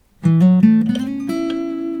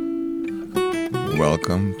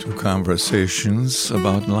welcome to Conversations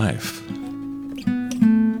About Life. All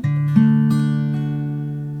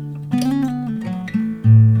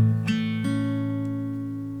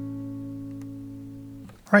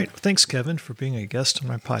right. Thanks, Kevin, for being a guest on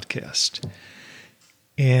my podcast.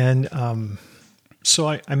 And so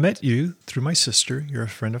I met you through my sister. You're a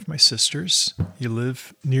friend of my sister's. You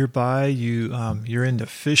live nearby. You're into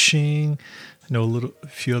fishing. I know a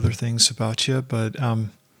few other things about you, but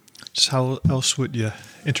just how else would you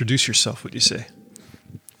introduce yourself, would you say?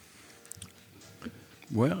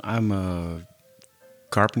 Well, I'm a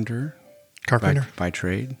carpenter. Carpenter? By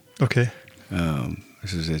trade. Okay.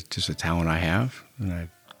 This is just a talent I have, and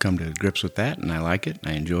I've come to grips with that, and I like it.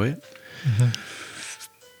 I enjoy it. Mm-hmm.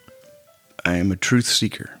 I am a truth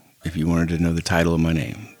seeker, if you wanted to know the title of my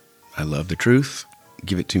name. I love the truth.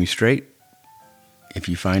 Give it to me straight. If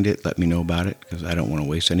you find it, let me know about it, because I don't want to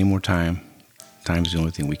waste any more time. Time's the only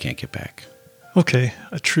thing we can't get back. Okay,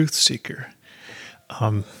 a truth seeker.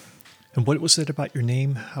 And what was it about your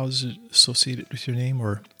name? How is it associated with your name?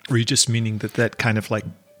 Or were you just meaning that kind of like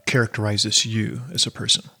characterizes you as a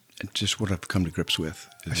person? It's just what I've come to grips with.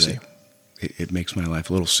 I see. It makes my life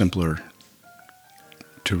a little simpler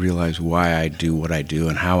to realize why I do what I do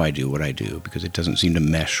and how I do what I do, because it doesn't seem to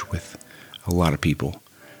mesh with a lot of people.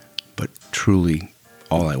 But truly,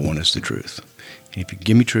 all I want is the truth. And if you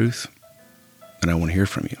give me truth, then I want to hear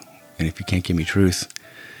from you. And if you can't give me truth,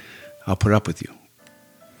 I'll put up with you.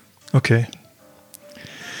 Okay.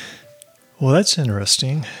 Well, that's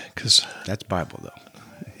interesting, because... That's Bible, though.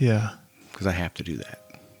 Yeah. Because I have to do that.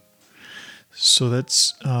 So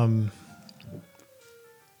that's...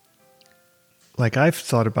 like I've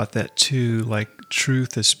thought about that too, like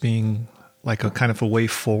truth as being like a kind of a way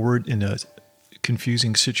forward in a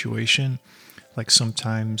confusing situation. Like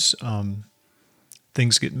sometimes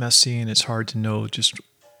things get messy and it's hard to know just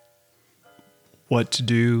what to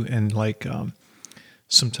do. And like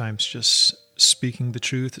sometimes just speaking the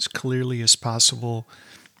truth as clearly as possible.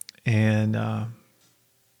 And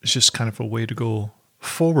it's just kind of a way to go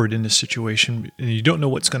forward in the situation. And you don't know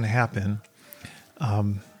what's going to happen.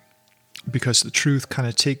 Because the truth kind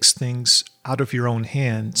of takes things out of your own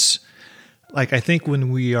hands. Like I think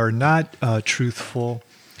when we are not truthful,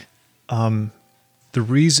 the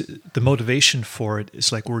motivation for it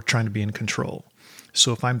is like we're trying to be in control.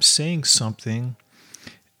 So if I'm saying something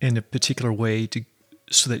in a particular way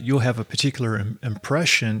so that you'll have a particular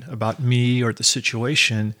impression about me or the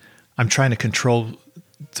situation, I'm trying to control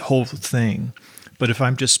the whole thing. But if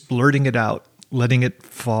I'm just blurting it out, letting it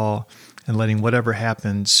fall, and letting whatever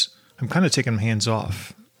happens, I'm kind of taking my hands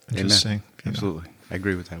off. And Amen. Just saying, absolutely. I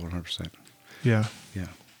agree with that 100%. Yeah. Yeah.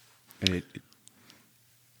 And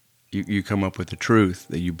you come up with the truth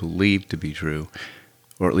that you believe to be true,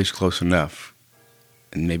 or at least close enough,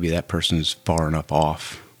 and maybe that person's far enough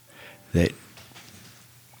off that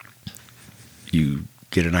you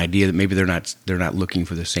get an idea that maybe they're not looking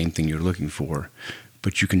for the same thing you're looking for,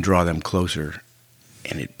 but you can draw them closer,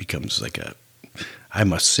 and it becomes like I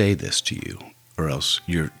must say this to you, or else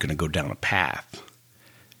you're going to go down a path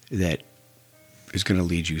that is going to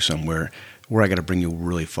lead you somewhere where I got to bring you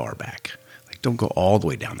really far back. Like, don't go all the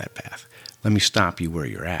way down that path. Let me stop you where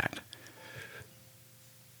you're at.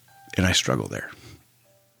 And I struggle there.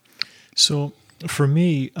 So for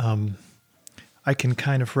me, I can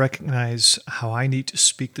kind of recognize how I need to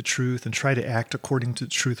speak the truth and try to act according to the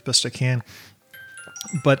truth best I can.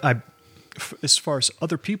 But as far as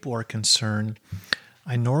other people are concerned,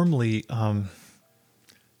 I normally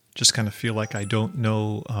just kind of feel like I don't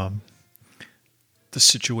know the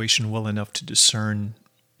situation well enough to discern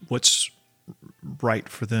what's right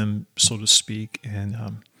for them, so to speak. And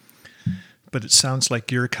but it sounds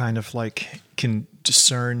like you're kind of like can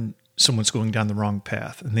discern someone's going down the wrong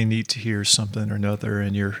path and they need to hear something or another,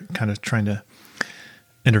 and you're kind of trying to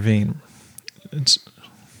intervene.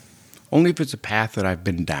 Only if it's a path that I've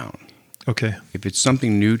been down. Okay. If it's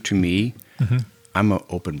something new to me, mm-hmm. I'm an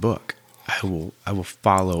open book. I will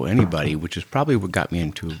follow anybody, which is probably what got me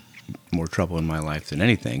into more trouble in my life than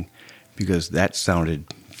anything, because that sounded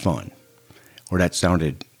fun or that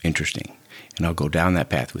sounded interesting. And I'll go down that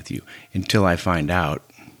path with you until I find out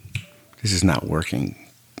this is not working.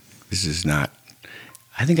 This is not...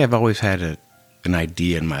 I think I've always had an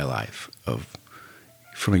idea in my life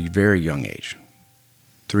from a very young age,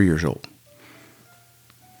 3 years old,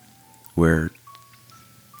 where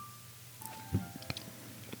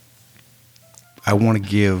I want to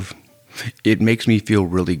give... It makes me feel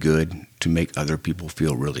really good to make other people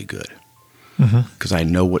feel really good. Because I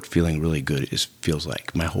know what feeling really good feels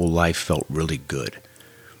like. My whole life felt really good.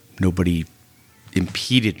 Nobody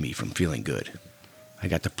impeded me from feeling good. I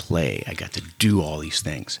got to play. I got to do all these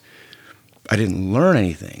things. I didn't learn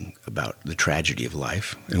anything about the tragedy of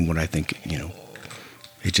life and what I think,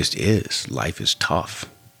 it just is. Life is tough.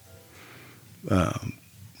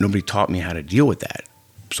 Nobody taught me how to deal with that.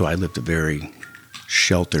 So I lived a very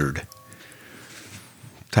sheltered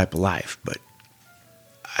type of life. But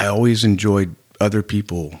I always enjoyed other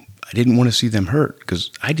people. I didn't want to see them hurt because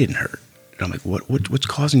I didn't hurt. And I'm like, what's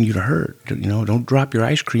causing you to hurt? Don't drop your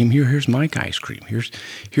ice cream. Here's my ice cream.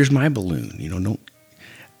 Here's my balloon. Don't,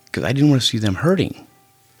 because I didn't want to see them hurting.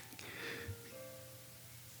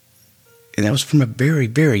 And that was from a very,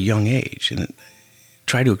 very young age. And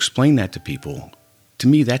try to explain that to people. To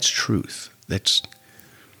me, that's truth. That's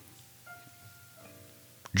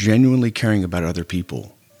genuinely caring about other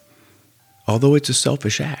people. Although it's a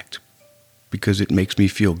selfish act, because it makes me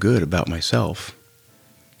feel good about myself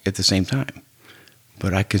at the same time.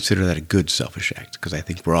 But I consider that a good selfish act, because I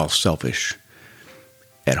think we're all selfish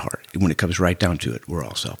at heart. When it comes right down to it, we're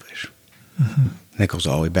all selfish. Mm-hmm. And that goes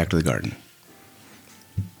all the way back to the garden.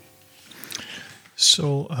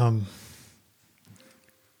 So,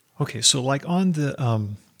 okay, so like on the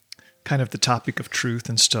kind of the topic of truth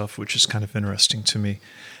and stuff, which is kind of interesting to me,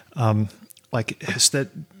 like is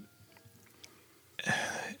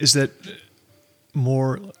that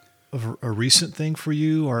more of a recent thing for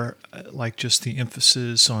you, or like just the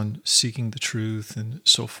emphasis on seeking the truth and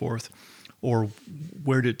so forth, or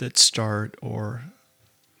where did that start, or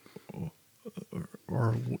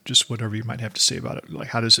just whatever you might have to say about it? Like,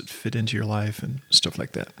 how does it fit into your life and stuff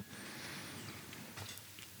like that?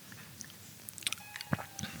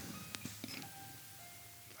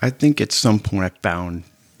 I think at some point I found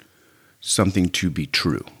something to be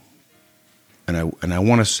true. And I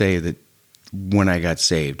want to say that when I got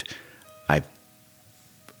saved,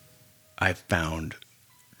 I found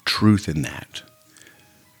truth in that.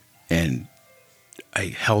 And I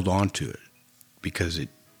held on to it because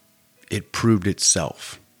it proved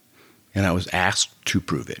itself. And I was asked to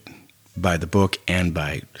prove it by the book and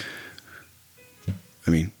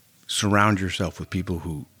surround yourself with people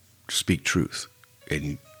who speak truth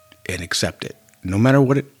and accept it, no matter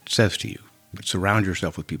what it says to you. But surround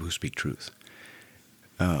yourself with people who speak truth.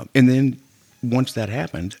 And then once that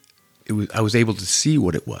happened, I was able to see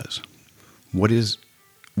what it was. What is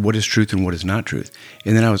truth and what is not truth?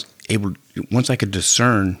 And then I was able, once I could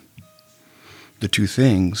discern the two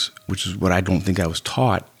things, which is what I don't think I was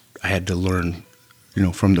taught, I had to learn,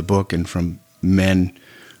 from the book and from men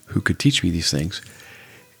who could teach me these things.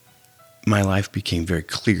 My life became very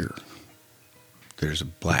clear. There's a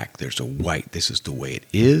black, there's a white. This is the way it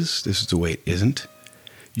is. This is the way it isn't.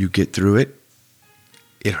 You get through it.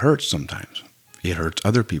 It hurts sometimes. It hurts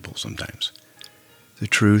other people sometimes. The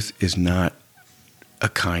truth is not a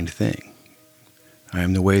kind thing. I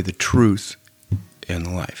am the way, the truth, and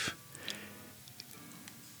the life.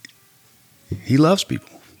 He loves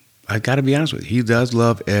people. I got to be honest with you. He does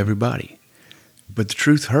love everybody. But the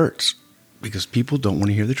truth hurts because people don't want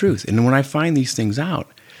to hear the truth. And when I find these things out,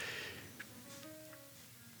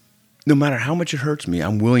 no matter how much it hurts me,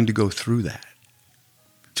 I'm willing to go through that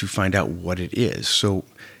to find out what it is. So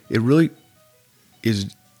it really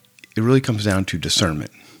comes down to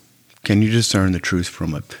discernment. Can you discern the truth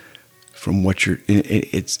from what you're?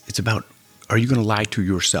 It's about, are you going to lie to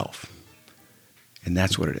yourself? And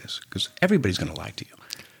that's what it is, because everybody's going to lie to you.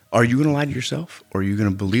 Are you going to lie to yourself, or are you going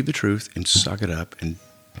to believe the truth and suck it up and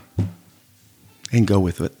go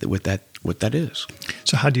with what that is?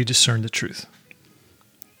 So how do you discern the truth?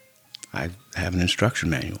 I have an instruction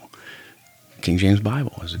manual. King James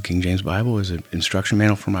Bible is an instruction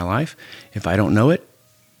manual for my life. If I don't know it,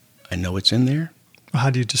 I know it's in there. How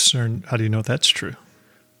do you discern? How do you know that's true?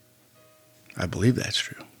 I believe that's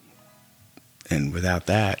true. And without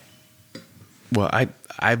that, well,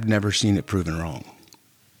 I've never seen it proven wrong.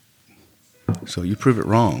 So you prove it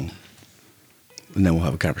wrong, and then we'll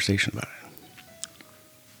have a conversation about it.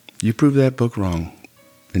 You prove that book wrong,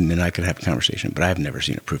 and then I could have a conversation, but I've never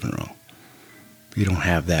seen it proven wrong. You don't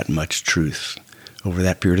have that much truth over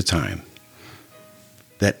that period of time,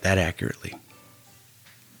 that accurately.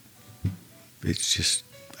 It's just,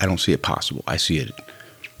 I don't see it possible. I see it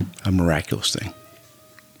a miraculous thing.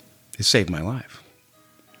 It saved my life.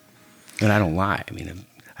 And I don't lie.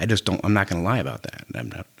 I'm not going to lie about that.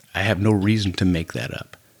 I have no reason to make that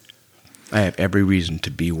up. I have every reason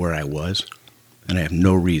to be where I was, and I have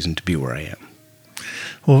no reason to be where I am.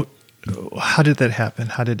 Well, how did that happen?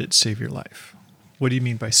 How did it save your life? What do you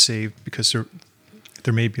mean by saved? Because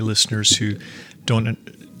there may be listeners who don't,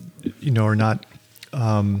 are not.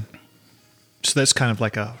 So that's kind of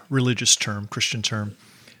like a religious term, Christian term.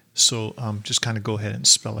 So just kind of go ahead and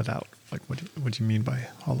spell it out. Like, what do you mean by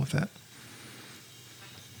all of that?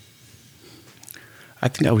 I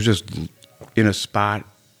think I was just in a spot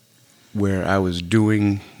where I was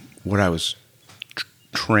doing what I was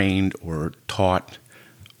trained or taught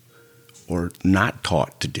or not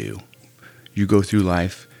taught to do. You go through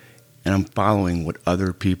life, and I'm following what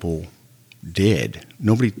other people did.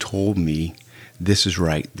 Nobody told me this is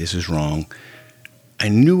right, this is wrong. I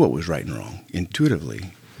knew what was right and wrong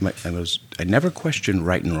intuitively. I never questioned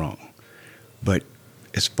right and wrong. But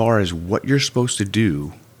as far as what you're supposed to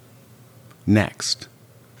do next,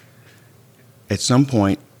 at some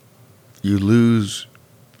point you lose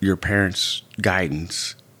your parents'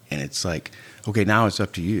 guidance, and it's like, okay, now it's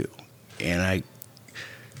up to you. And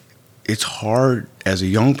it's hard as a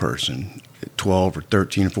young person, 12 or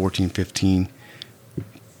 13, 14, 15,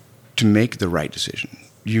 to make the right decision.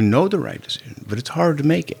 You know the right decision, but it's hard to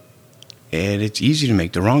make it. And it's easy to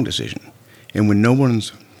make the wrong decision. And when no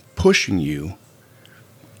one's pushing you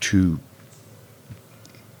to,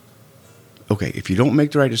 okay, if you don't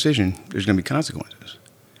make the right decision, there's going to be consequences.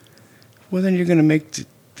 Well, then you're going to make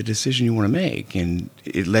the decision you want to make. And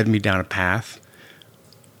it led me down a path.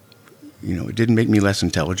 You know, it didn't make me less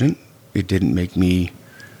intelligent. It didn't make me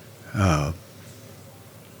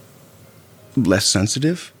less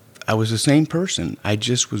sensitive. I was the same person. I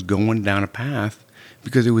just was going down a path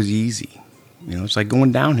because it was easy. You know, it's like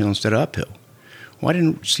going downhill instead of uphill. Well, I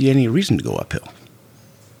didn't see any reason to go uphill.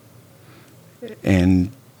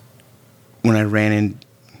 And when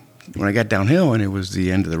I got downhill and it was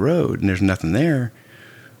the end of the road and there's nothing there,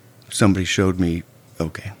 somebody showed me,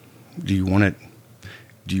 okay, do you want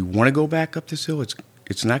to go back up this hill?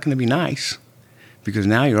 It's not going to be nice because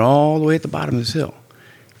now you're all the way at the bottom of this hill.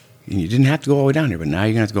 And you didn't have to go all the way down here, but now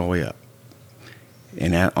you're going to have to go all the way up.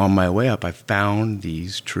 And on my way up, I found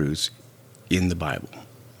these truths in the Bible.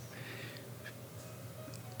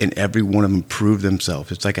 And every one of them proved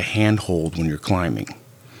themselves. It's like a handhold when you're climbing.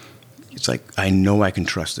 It's like, I know I can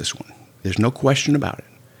trust this one. There's no question about it.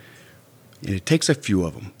 And it takes a few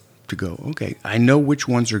of them to go, okay, I know which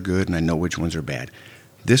ones are good and I know which ones are bad.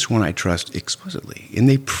 This one I trust explicitly. And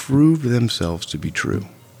they proved themselves to be true.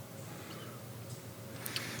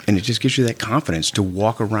 And it just gives you that confidence to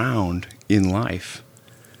walk around in life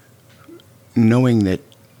knowing that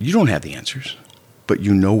you don't have the answers, but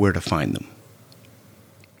you know where to find them.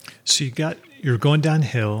 So you're going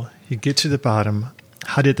downhill, you get to the bottom.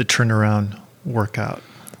 How did the turnaround work out?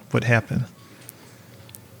 What happened?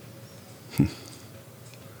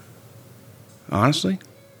 Honestly,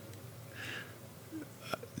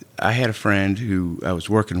 I had a friend who I was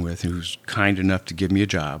working with who was kind enough to give me a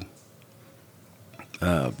job,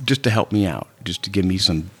 just to help me out, just to give me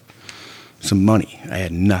some money. I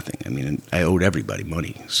had nothing. I mean, I owed everybody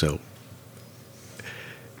money, so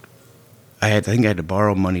I think I had to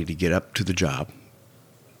borrow money to get up to the job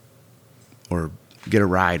or get a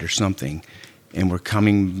ride or something. And we're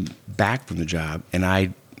coming back from the job,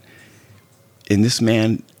 and this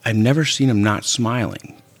man, I'd never seen him not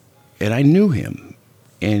smiling. And I knew him,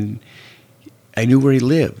 and I knew where he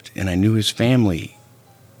lived, and I knew his family.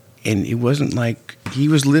 And it wasn't like he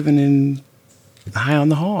was living in high on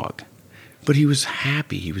the hog, but he was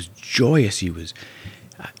happy. He was joyous. He was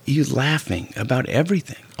laughing about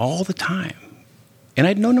everything all the time. And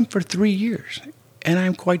I'd known him for 3 years, and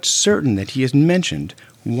I'm quite certain that he has mentioned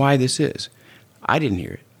why this is. I didn't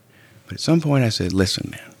hear it. But at some point I said, listen,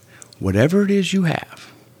 man, whatever it is you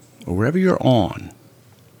have, or wherever you're on,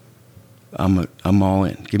 I'm all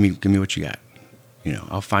in. Give me what you got. You know,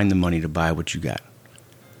 I'll find the money to buy what you got.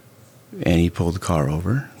 And he pulled the car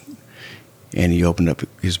over, and he opened up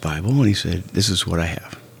his Bible, and he said, this is what I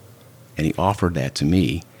have. And he offered that to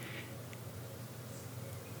me.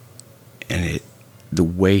 And the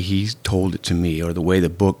way he told it to me, or the way the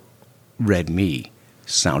book read me,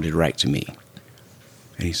 sounded right to me.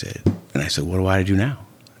 And he said, and I said, what do I do now?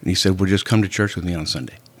 And he said, well, just come to church with me on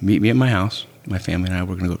Sunday. Meet me at my house. My family and I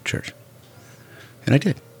were going to go to church. And I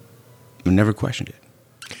did. I never questioned it.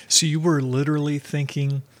 So you were literally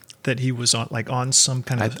thinking that he was on some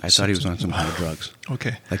kind of... I thought he was on some kind of drugs.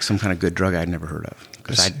 Okay. Like some kind of good drug I'd never heard of.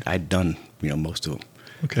 Because I'd done, most of them.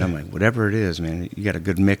 Okay. And I'm like, whatever it is, man, you got a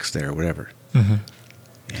good mix there, whatever. Mm-hmm.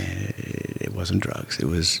 And it wasn't drugs. It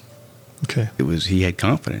was... Okay. It was, he had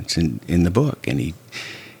confidence in the book, and he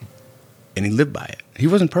lived by it. He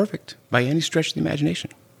wasn't perfect by any stretch of the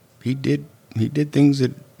imagination. He did things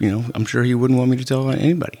that, I'm sure he wouldn't want me to tell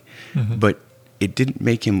anybody. Mm-hmm. But it didn't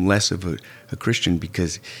make him less of a Christian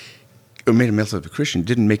made him less of a Christian,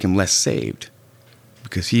 didn't make him less saved,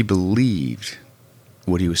 because he believed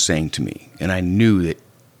what he was saying to me. And I knew that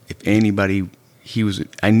if anybody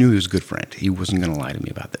I knew he was a good friend. He wasn't going to lie to me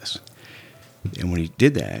about this. And when he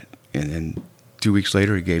did that, and then 2 weeks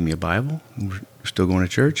later, he gave me a Bible. And we're still going to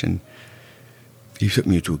church, and he took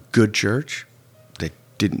me to a good church that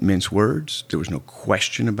didn't mince words. There was no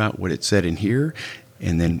question about what it said in here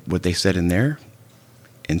and then what they said in there.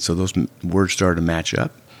 And so those words started to match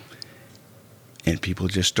up, and people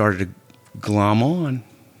just started to glom on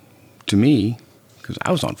to me because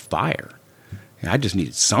I was on fire. I just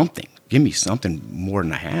needed something. Give me something more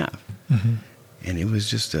than I have. Mm-hmm. And it was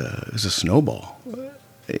just it was a snowball.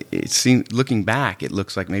 It seemed, looking back, it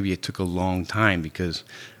looks like maybe it took a long time because,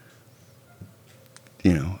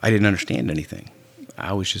 I didn't understand anything.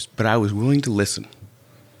 But I was willing to listen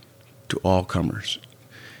to all comers.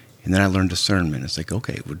 And then I learned discernment. It's like,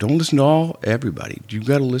 okay, well, don't listen to everybody. You've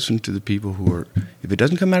got to listen to the people who are, if it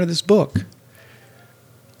doesn't come out of this book,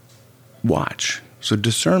 watch. So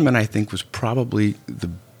discernment, I think, was probably the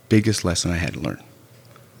biggest lesson I had to learn.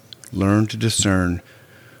 Learn to discern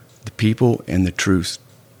the people and the truth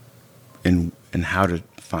and how to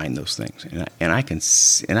find those things. And I can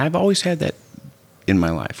see, and I've always had that in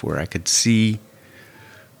my life where I could see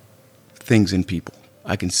things in people.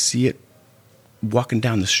 I can see it walking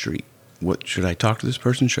down the street. What should I talk to this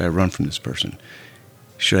person? Should I run from this person?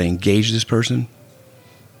 Should I engage this person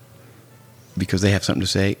because they have something to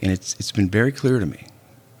say? And it's been very clear to me.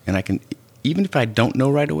 And I can, even if I don't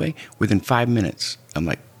know right away, within 5 minutes, I'm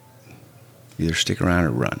like, either stick around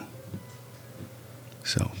or run.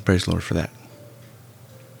 So praise the Lord for that.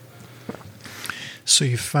 So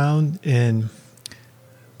you found in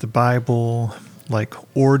the Bible, like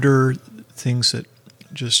order, things that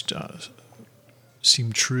just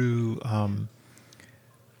seem true,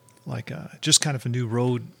 just kind of a new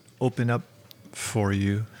road open up for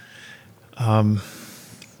you.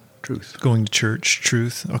 Truth. Going to church,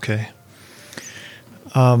 truth. Okay.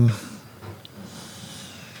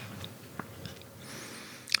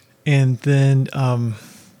 And then,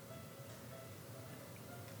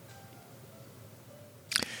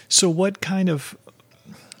 so what kind of,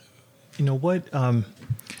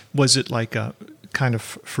 was it like a kind of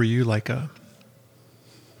for you, like a,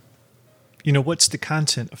 what's the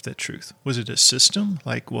content of that truth? Was it a system?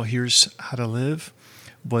 Like, well, here's how to live.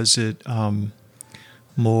 Was it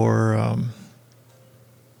more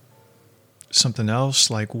something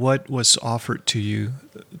else? Like, what was offered to you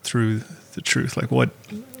through the truth? Like, what?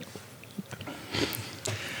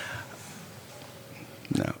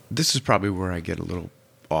 No, this is probably where I get a little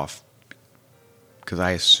off because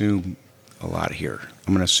I assume a lot here.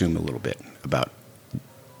 I'm going to assume a little bit about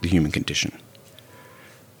the human condition.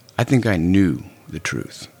 I think I knew the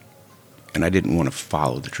truth, and I didn't want to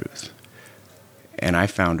follow the truth. And I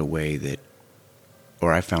found a way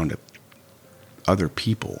I found other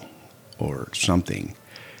people or something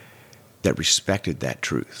that respected that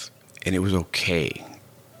truth. And it was okay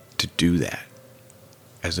to do that,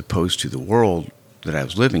 as opposed to the world that I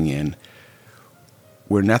was living in,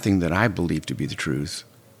 where nothing that I believed to be the truth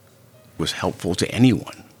was helpful to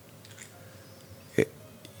anyone.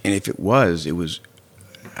 And if it was,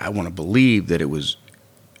 I want to believe that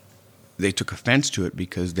they took offense to it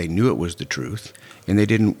because they knew it was the truth, and they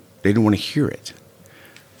didn't want to hear it.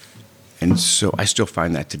 And so I still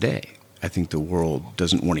find that today. I think the world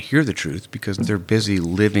doesn't want to hear the truth because they're busy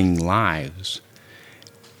living lives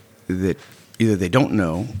that either they don't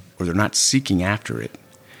know or they're not seeking after it.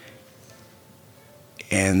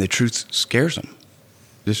 And the truth scares them.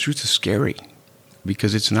 The truth is scary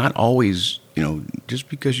because it's not always, just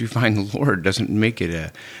because you find the Lord doesn't make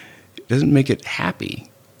it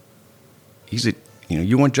happy.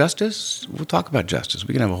 You want justice? We'll talk about justice.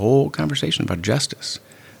 We can have a whole conversation about justice.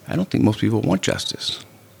 I don't think most people want justice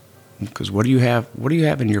because what do you have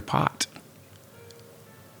in your pot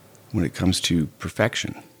when it comes to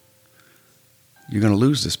perfection? You're going to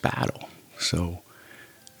lose this battle. So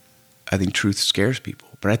I think truth scares people,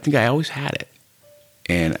 but I think I always had it.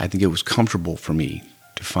 And I think it was comfortable for me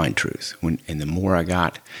to find truth. And the more I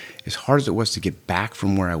got, as hard as it was to get back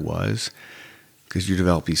from where I was, because you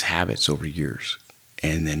develop these habits over years,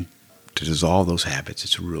 and then to dissolve those habits,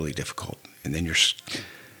 it's really difficult. And then you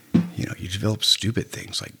develop stupid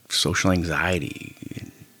things like social anxiety.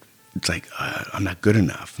 It's like, I'm not good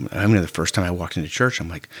enough. I mean, the first time I walked into church, I'm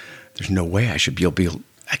like, there's no way I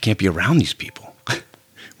can't be around these people,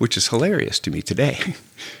 which is hilarious to me today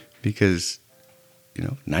because,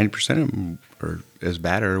 90% of them are as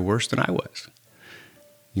bad or worse than I was.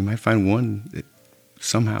 You might find one that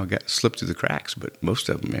somehow got slipped through the cracks, but most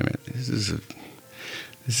of them, man, this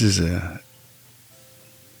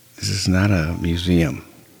is not a museum.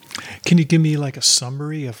 Can you give me like a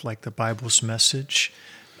summary of like the Bible's message?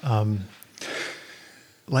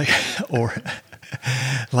 like, or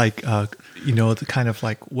like, the kind of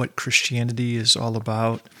like what Christianity is all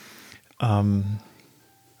about.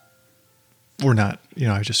 Or not,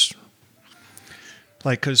 I just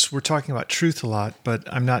like, because we're talking about truth a lot, but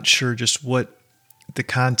I'm not sure just what the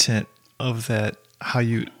content of that, how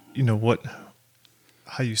you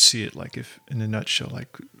see it, like if in a nutshell,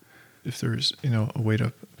 like if there's, a way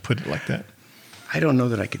to put it like that. I don't know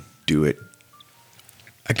that I could do it.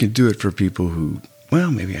 I could do it for people who,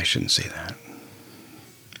 well, maybe I shouldn't say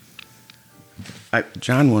that.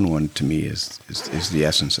 John 1:1 to me is the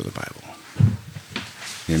essence of the Bible.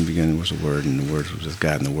 In the beginning was the Word, and the Word was with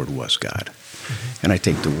God, and the Word was God. Mm-hmm. And I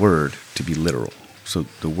take the Word to be literal. So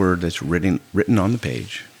the Word that's written on the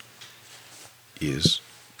page is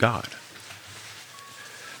God.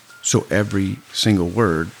 So every single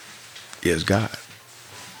word is God.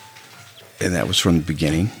 And that was from the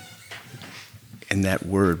beginning. And that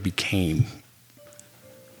Word became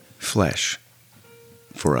flesh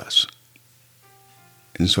for us.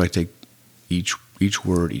 And so I take each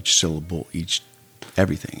word, each syllable,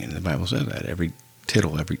 everything, and the Bible says that every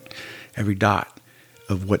tittle, every dot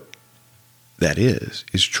of what that is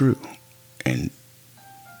true. And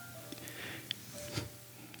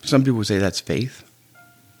some people say that's faith,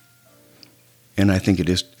 and I think it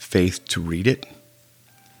is faith to read it.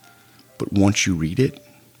 But once you read it,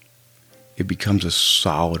 it becomes a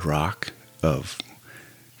solid rock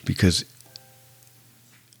because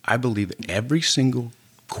I believe that every single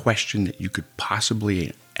question that you could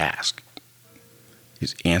possibly ask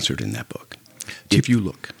is answered in that book. If you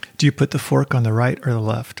look. Do you put the fork on the right or the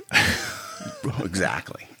left?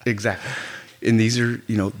 Exactly. And these are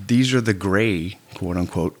the gray, quote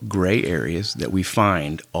unquote, gray areas that we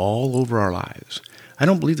find all over our lives. I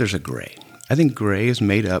don't believe there's a gray. I think gray is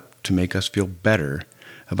made up to make us feel better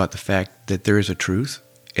about the fact that there is a truth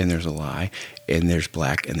and there's a lie and there's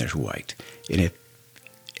black and there's white. And if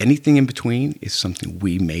anything in between is something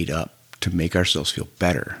we made up to make ourselves feel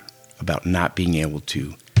better about not being able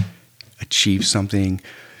to achieve something.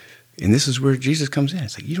 And this is where Jesus comes in.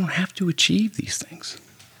 It's like, you don't have to achieve these things.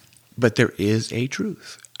 But there is a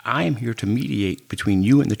truth. I am here to mediate between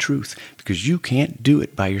you and the truth because you can't do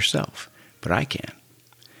it by yourself, but I can.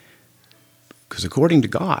 Because according to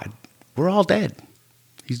God, we're all dead.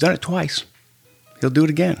 He's done it twice. He'll do it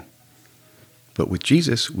again. But with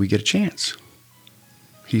Jesus, we get a chance.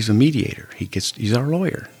 He's a mediator. He's our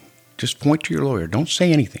lawyer. Just point to your lawyer. Don't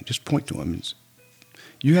say anything. Just point to him.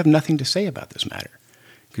 You have nothing to say about this matter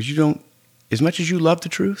because you don't, as much as you love the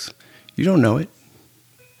truth, you don't know it.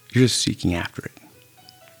 You're just seeking after it.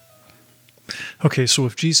 Okay, so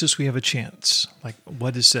with Jesus, we have a chance. Like,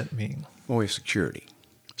 what does that mean? Well, we have security.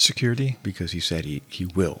 Security? Because he said he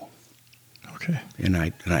will. Okay. And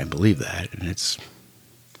I believe that. And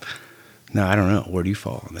I don't know. Where do you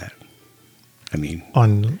fall on that? I mean,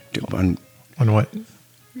 on what?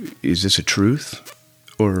 Is this a truth?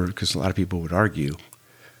 Or, because a lot of people would argue,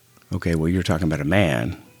 okay, well, you're talking about a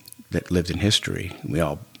man that lived in history. We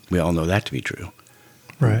all know that to be true.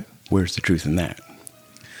 Right. Where's the truth in that?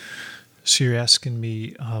 So you're asking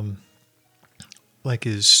me,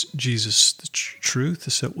 is Jesus the truth?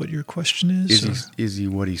 Is that what your question is? Is he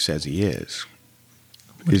what he says he is?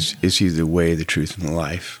 Is he the way, the truth, and the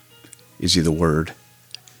life? Is he the Word?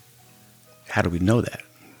 How do we know that?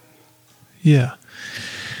 Yeah.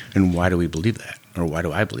 And why do we believe that? Or why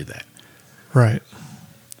do I believe that? Right.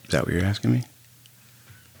 Is that what you're asking me?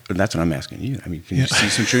 But that's what I'm asking you. I mean, can you see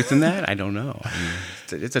some truth in that? I don't know. I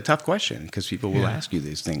mean, it's a tough question because people will ask you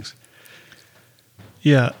these things.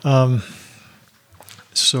 Yeah. And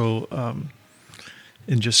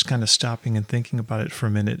just kind of stopping and thinking about it for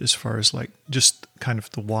a minute as far as like just kind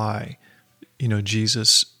of the why.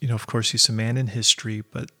 Jesus, of course, he's a man in history,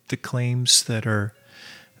 but the claims that are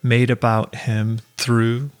made about him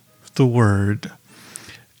through the Word,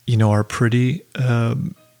 are pretty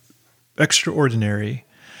extraordinary.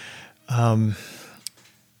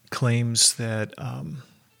 Claims that,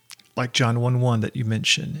 like John 1:1 that you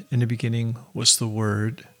mentioned, in the beginning was the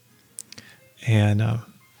Word, and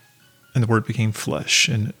the Word became flesh,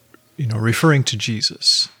 and referring to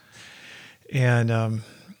Jesus. And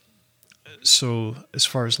so as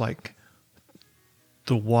far as like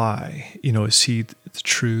the why, is he the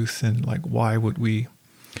truth, and like why would we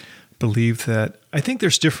believe that? I think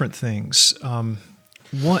there's different things.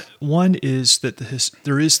 One is that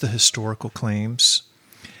there is the historical claims,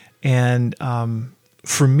 and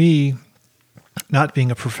for me, not being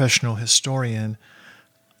a professional historian,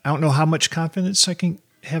 I don't know how much confidence I can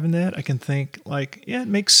have in that. I can think like, yeah, it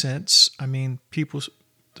makes sense. I mean,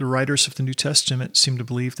 the writers of the New Testament seem to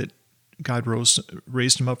believe that God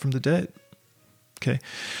raised him up from the dead. Okay.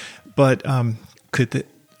 But could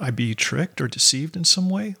I be tricked or deceived in some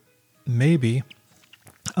way? Maybe.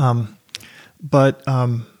 But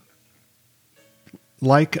I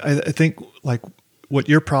think like what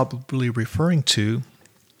you're probably referring to,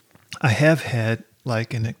 I have had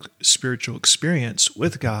like a spiritual experience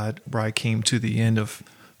with God where I came to the end of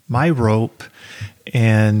my rope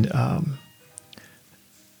and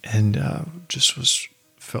just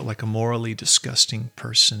felt like a morally disgusting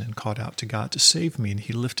person and called out to God to save me, and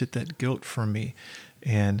He lifted that guilt from me,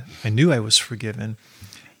 and I knew I was forgiven,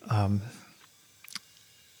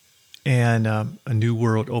 and a new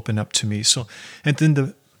world opened up to me. So, and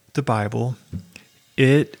then the Bible,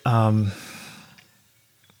 there's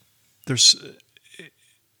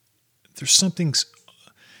something,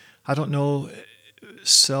 I don't know,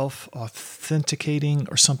 self-authenticating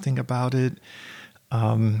or something about it.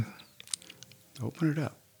 Open it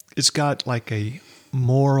up. It's got like a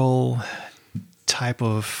moral type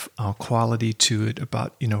of quality to it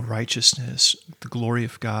about, righteousness, the glory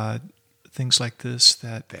of God, things like this.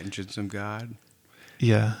 That Vengeance of God.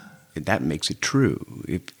 Yeah. That makes it true.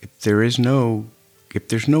 If there's no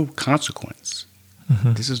consequence,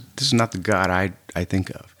 this is not the God I think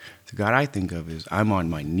of. The God I think of is I'm on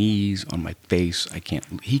my knees, on my face.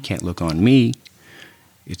 He can't look on me.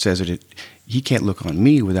 It says that He can't look on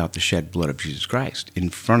me without the shed blood of Jesus Christ. In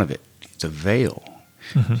front of it, it's a veil.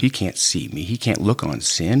 He can't see me. He can't look on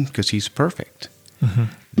sin because He's perfect.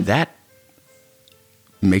 That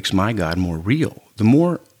makes my God more real. The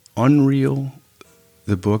more unreal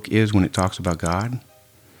the book is when it talks about God,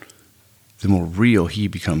 the more real He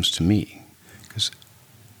becomes to me. Because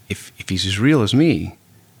if He's as real as me,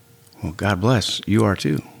 well, God bless, you are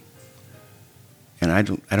too. And I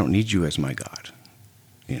don't need you as my God.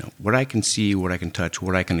 What I can see, what I can touch,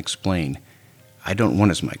 what I can explain, I don't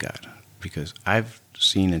want as my God, because I've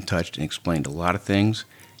seen and touched and explained a lot of things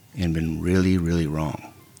and been really, really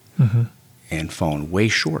wrong and fallen way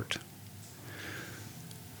short.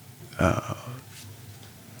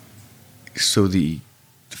 So the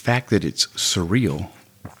fact that it's surreal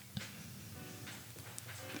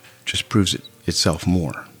just proves itself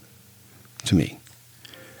more to me.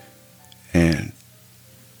 And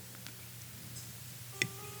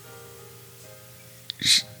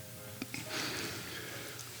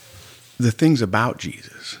the things about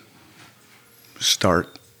Jesus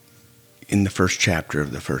start in the first chapter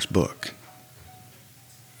of the first book.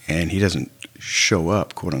 And He doesn't show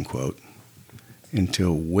up, quote unquote,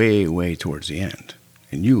 until way, way towards the end.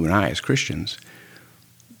 And you and I, as Christians,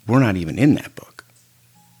 we're not even in that book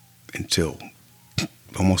until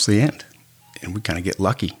almost the end. And we kind of get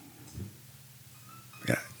lucky.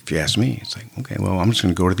 Yeah, if you ask me, it's like, okay, well, I'm just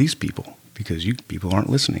going to go to these people because you people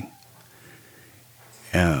aren't listening.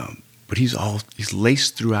 But he's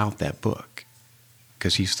laced throughout that book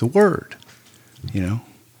because He's the Word,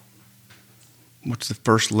 What's the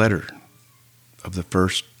first letter of the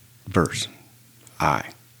first verse? I.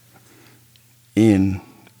 In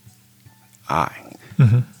I.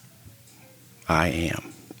 I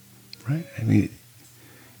am. Right? I mean,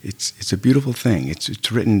 it's a beautiful thing.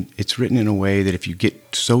 It's written in a way that if you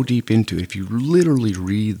get so deep into it, if you literally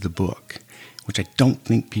read the book, which I don't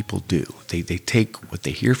think people do. They take what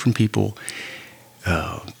they hear from people,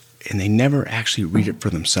 and they never actually read it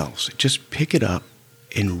for themselves. Just pick it up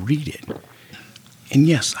and read it. And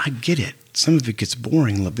yes, I get it. Some of it gets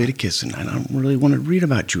boring, Leviticus, and I don't really want to read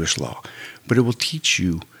about Jewish law. But it will teach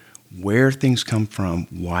you where things come from,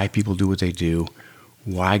 why people do what they do,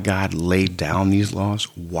 why God laid down these laws,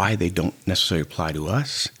 why they don't necessarily apply to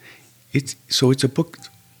us. It's a book,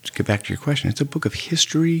 to get back to your question, it's a book of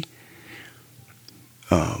history.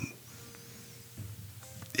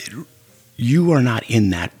 You are not in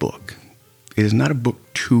that book. It is not a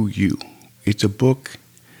book to you. It's a book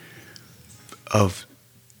of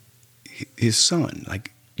His Son.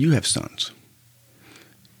 Like, you have sons.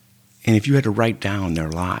 And if you had to write down their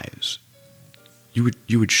lives, you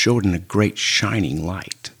would show it in a great shining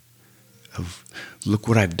light of, look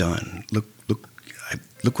what I've done. Look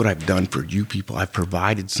what I've done for you people. I've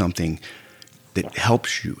provided something that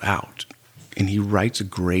helps you out. And He writes a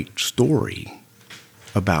great story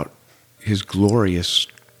about His glorious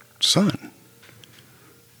Son.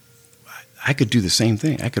 I could do the same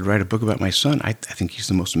thing. I could write a book about my son. I think he's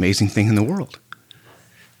the most amazing thing in the world.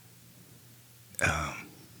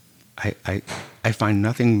 I find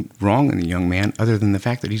nothing wrong in a young man other than the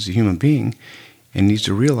fact that he's a human being and needs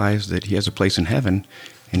to realize that he has a place in heaven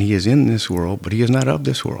and he is in this world, but he is not of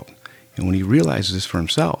this world. And when he realizes this for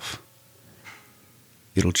himself,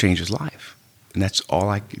 it'll change his life. And that's all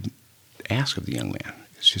I could ask of the young man.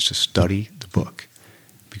 It's just to study the book,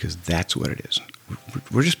 because that's what it is.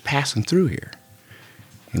 We're just passing through here.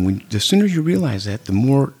 And the sooner you realize that, the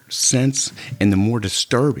more sense and the more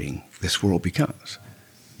disturbing this world becomes.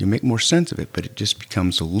 You make more sense of it, but it just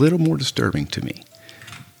becomes a little more disturbing to me.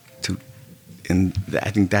 And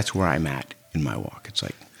I think that's where I'm at in my walk. It's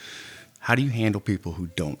like, how do you handle people who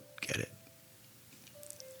don't get it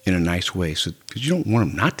in a nice way? Because you don't want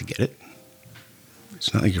them not to get it.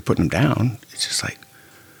 It's not like you're putting them down. It's just like,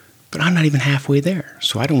 but I'm not even halfway there.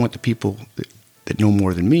 So I don't want the people that know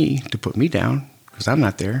more than me to put me down because I'm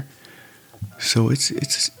not there. So it's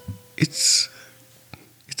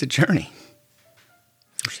a journey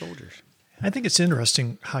for soldiers. I think it's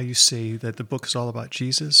interesting how you say that the book is all about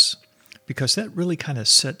Jesus, because that really kind of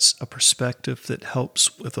sets a perspective that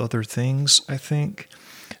helps with other things, I think.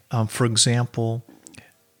 For example,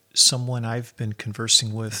 someone I've been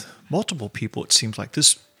conversing with, multiple people, it seems like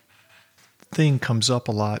this thing comes up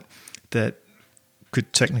a lot that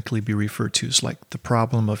could technically be referred to as like the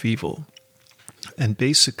problem of evil. And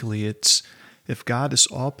basically it's, if God is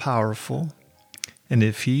all powerful and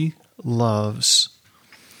if he loves,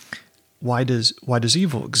 why does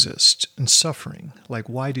evil exist and suffering? Like,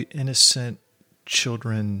 why do innocent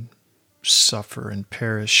children suffer and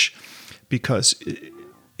perish? Because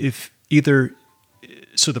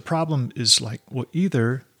so the problem is like, well,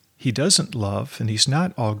 either he doesn't love and he's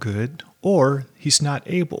not all good, or he's not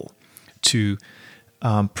able to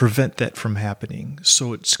prevent that from happening.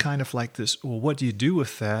 So it's kind of like this, well, what do you do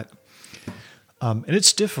with that? And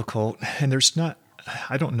it's difficult, and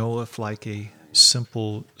I don't know if like a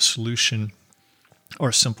simple solution or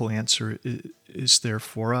a simple answer is there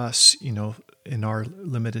for us, in our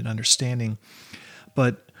limited understanding.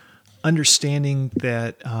 But understanding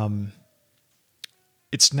that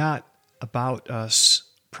it's not about us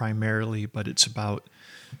primarily, but it's about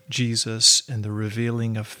Jesus and the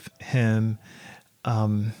revealing of him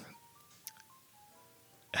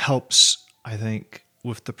helps, I think,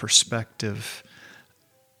 with the perspective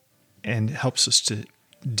and helps us to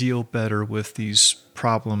deal better with these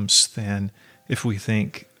problems than if we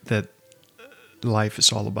think that life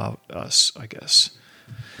is all about us, I guess.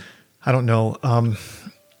 I don't know. I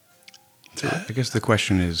guess the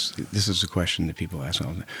question is, this is a question that people ask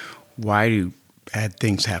all the time. Why do bad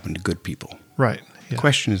things happen to good people? Right. Yeah. The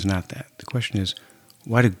question is not that. The question is,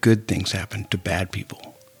 why do good things happen to bad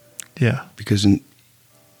people? Yeah. Because in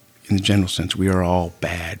the general sense, we are all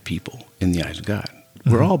bad people in the eyes of God.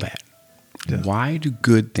 We're all bad. Yeah. Why do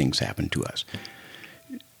good things happen to us?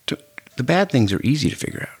 The bad things are easy to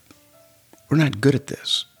figure out. We're not good at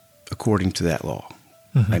this, according to that law.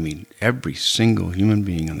 I mean, every single human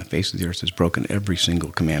being on the face of the earth has broken every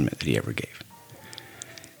single commandment that he ever gave.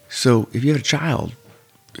 So if you had a child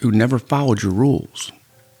who never followed your rules,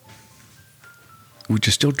 would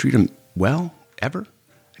you still treat him well, ever?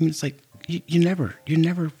 I mean, it's like, you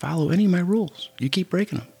never follow any of my rules. You keep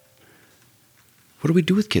breaking them. What do we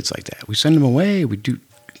do with kids like that? We send them away. We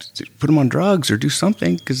put them on drugs or do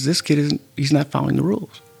something because this kid he's not following the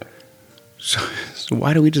rules. So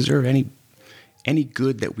why do we deserve any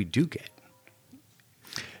good that we do get?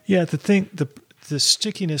 Yeah, the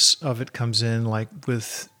stickiness of it comes in like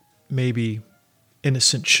with maybe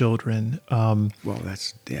innocent children. Well,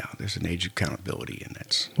 there's an age of accountability, and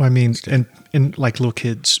that's. Well, I mean, and like little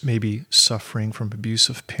kids maybe suffering from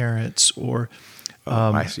abusive parents or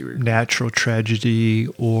I see natural tragedy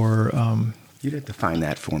or. You'd have to find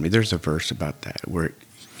that for me. There's a verse about that where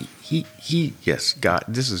yes, God,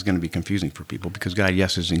 this is going to be confusing for people because God,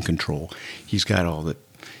 yes, is in control. He's got all that.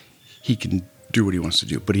 He can do what he wants to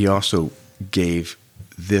do, but he also gave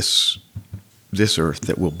this earth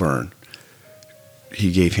that will burn.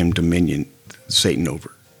 He gave him dominion, Satan,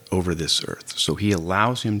 over this earth. So he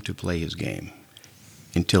allows him to play his game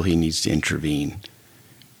until he needs to intervene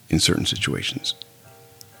in certain situations.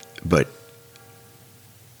 But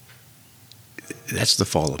that's the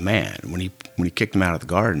fall of man. When he kicked him out of the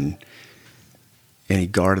garden, and he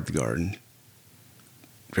guarded the garden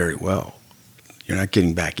very well, you're not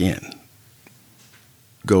getting back in.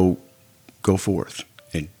 Go forth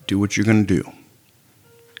and do what you're going to do.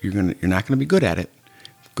 You're not going to be good at it.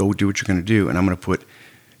 Go do what you're going to do, and I'm going to put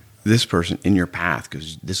this person in your path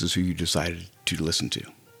because this is who you decided to listen to.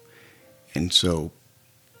 And so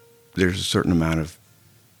there's a certain amount of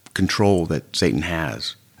control that Satan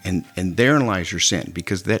has, and therein lies your sin,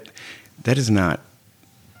 because that's not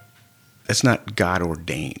God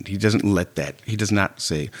ordained. He doesn't let that. He does not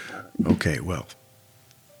say, okay, well,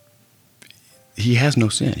 he has no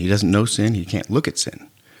sin. He doesn't know sin. He can't look at sin.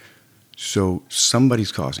 So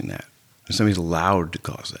somebody's causing that. And somebody's allowed to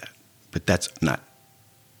cause that. But that's not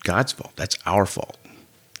God's fault. That's our fault.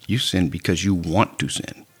 You sin because you want to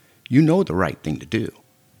sin. You know the right thing to do.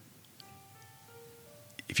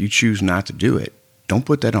 If you choose not to do it, don't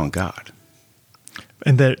put that on God.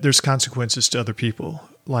 And there's consequences to other people.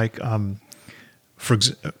 Like,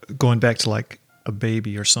 going back to like a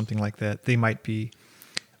baby or something like that, they might be,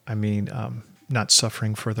 not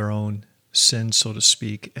suffering for their own sin, so to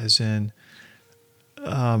speak, as in,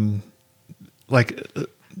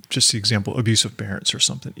 just the example, abusive parents or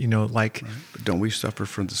something, like. Right. But don't we suffer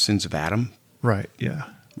from the sins of Adam? Right. Yeah.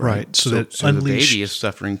 Right. So the baby is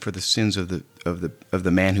suffering for the sins of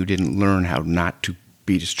the man who didn't learn how not to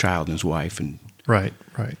beat his child and his wife, and Right.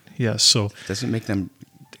 Yeah. So it doesn't make them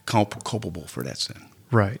culpable for that sin.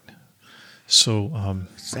 Right. So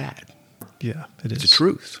Sad. Yeah, it is It's the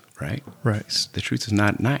truth, right? Right. The truth is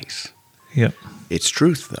not nice. Yep. It's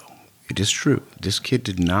truth, though. It is true. This kid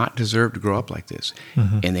did not deserve to grow up like this,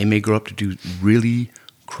 and they may grow up to do really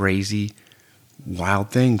crazy, wild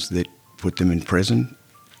things that put them in prison.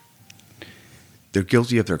 They're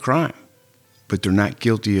guilty of their crime, but they're not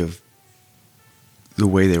guilty of the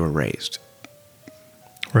way they were raised.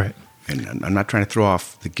 Right. And I'm not trying to throw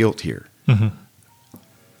off the guilt here. And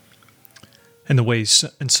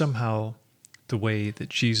somehow the way that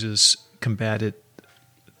Jesus combated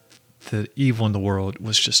the evil in the world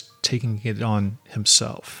was just taking it on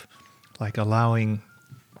himself, like allowing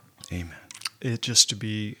Amen. it just to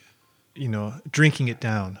be, drinking it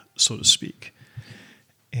down, so to speak.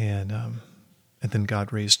 And then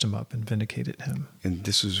God raised him up and vindicated him. And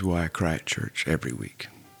this is why I cry at church every week,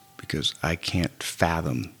 because I can't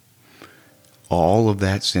fathom all of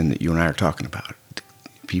that sin that you and I are talking about.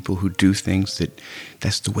 People who do things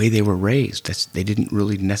that's the way they were raised. They didn't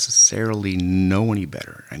really necessarily know any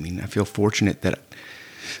better. I mean, I feel fortunate that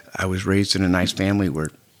I was raised in a nice family where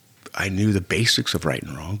I knew the basics of right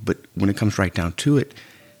and wrong, but when it comes right down to it,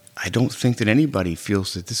 I don't think that anybody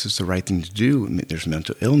feels that this is the right thing to do. I mean, there's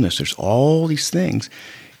mental illness, there's all these things,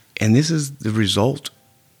 and this is the result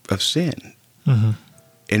of sin.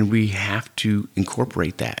 And we have to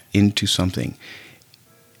incorporate that into something.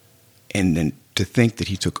 And then to think that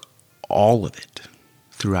he took all of it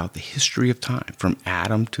throughout the history of time, from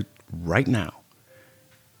Adam to right now,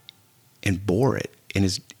 and bore it. And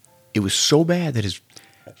it was so bad that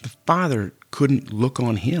the Father couldn't look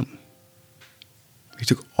on him. He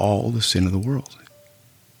took all the sin of the world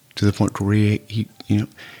to the point where he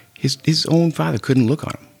his own Father couldn't look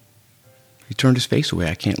on him. He turned his face away.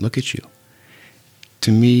 I can't look at you.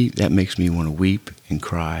 To me, that makes me want to weep and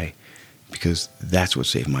cry, because that's what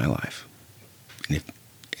saved my life.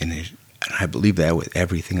 And I believe that with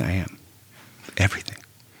everything I am. Everything.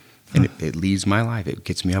 And it leads my life. It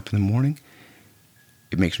gets me up in the morning.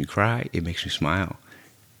 It makes me cry. It makes me smile.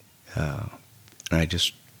 And I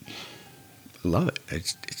just love it.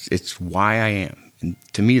 It's why I am. And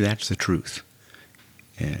to me, that's the truth.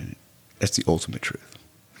 And that's the ultimate truth.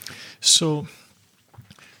 So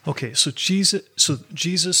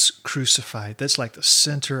Jesus crucified, that's like the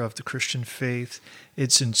center of the Christian faith.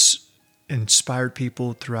 It's inspired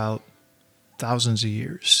people throughout thousands of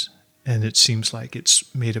years. And it seems like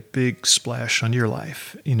it's made a big splash on your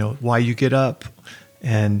life, why you get up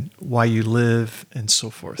and why you live and so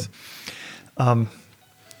forth. Does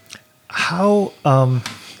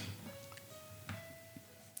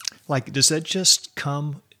that just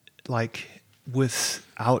come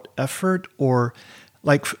without effort, or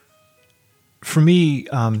for me,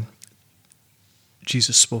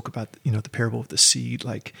 Jesus spoke about, the parable of the seed,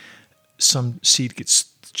 some seed gets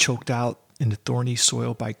choked out in the thorny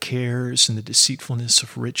soil by cares and the deceitfulness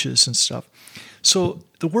of riches and stuff. So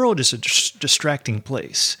the world is a distracting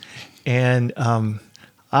place. And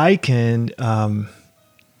I can, the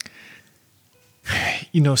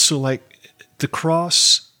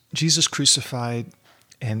cross, Jesus crucified,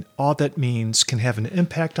 and all that means can have an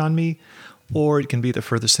impact on me, or it can be the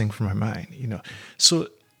furthest thing from my mind, So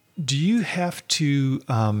do you have to,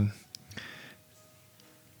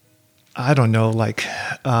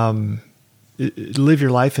 live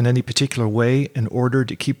your life in any particular way in order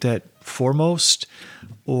to keep that foremost?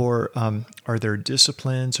 Or are there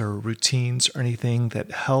disciplines or routines or anything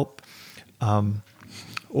that help?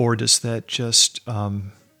 Or does that just,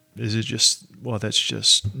 is it just, well, that's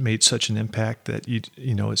just made such an impact that,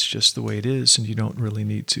 it's just the way it is and you don't really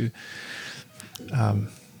need to,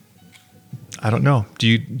 I don't know. Do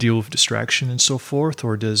you deal with distraction and so forth?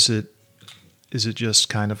 Or is it just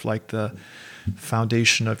kind of like the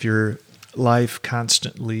foundation of your life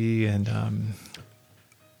constantly and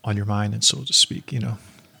on your mind, and so to speak,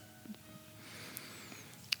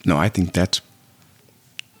 No, I think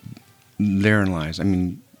therein lies. I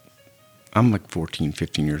mean, I'm like 14,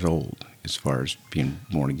 15 years old as far as being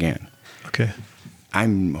born again. Okay.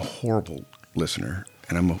 I'm a horrible listener,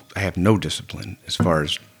 and I have no discipline as far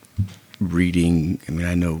as reading. I mean,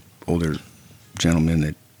 I know older gentlemen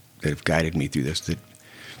that have guided me through this that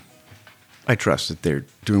I trust that they're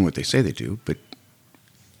doing what they say they do, but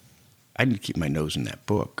I need to keep my nose in that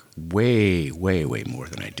book way, way, way more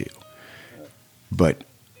than I do. But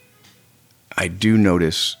I do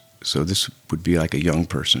notice, so this would be like a young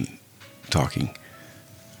person talking.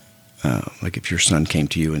 Like if your son came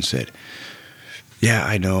to you and said, yeah,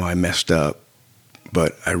 I know I messed up,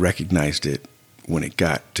 but I recognized it when it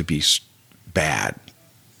got to be bad.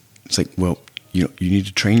 It's like, well, you need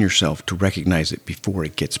to train yourself to recognize it before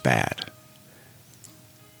it gets bad.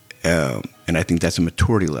 And I think that's a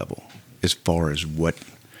maturity level as far as what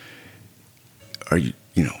are you,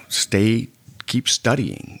 keep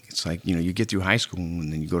studying. It's like, you get through high school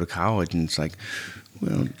and then you go to college and it's like,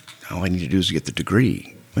 well, all I need to do is get the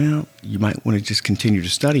degree. Well, you might want to just continue to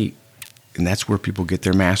study, and that's where people get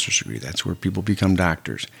their master's degree. That's where people become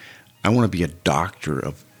doctors. I want to be a doctor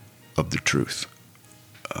of the truth,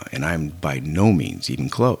 and I'm by no means even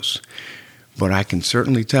close. But I can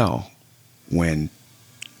certainly tell when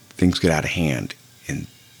things get out of hand, and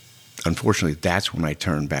unfortunately, that's when I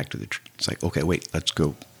turn back to the truth. It's like, okay, wait, let's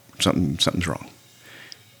go. Something's wrong.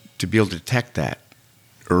 To be able to detect that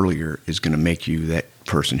earlier is going to make you that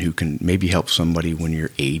person who can maybe help somebody when you're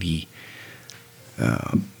 80,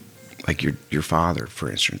 like your father, for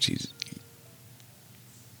instance.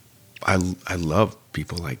 I love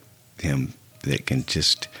people like him that can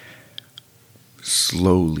just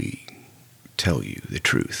slowly tell you the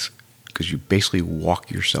truth, because you basically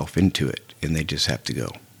walk yourself into it, and they just have to go,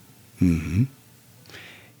 mm-hmm.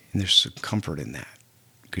 And there's some comfort in that,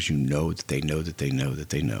 because you know that they know that they know that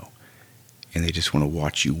they know. And they just want to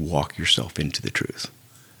watch you walk yourself into the truth.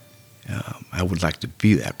 I would like to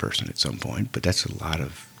be that person at some point, but that's a lot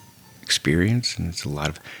of experience, and it's a lot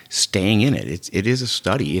of staying in it. It is a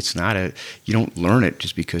study. It's not you don't learn it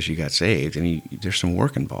just because you got saved. I mean, there's some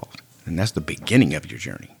work involved, and that's the beginning of your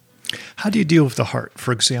journey. How do you deal with the heart?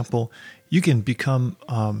 For example, you can become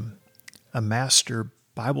a master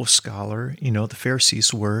Bible scholar, the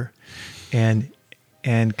Pharisees were, and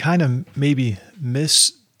kind of maybe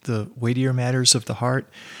miss the weightier matters of the heart.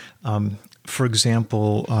 For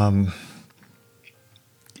example,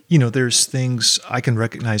 there's things I can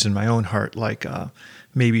recognize in my own heart, like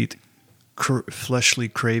maybe fleshly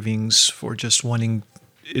cravings for just wanting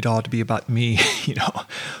it all to be about me,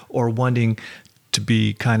 or wanting to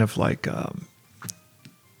be kind of like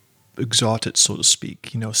exalted, so to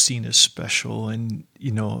speak, seen as special, and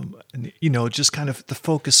just kind of the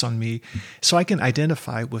focus on me. So I can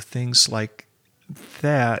identify with things like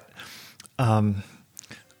that. I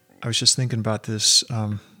was just thinking about this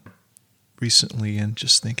recently, and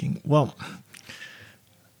just thinking, well,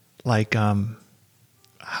 like,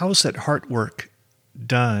 how's that heart work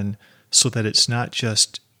done so that it's not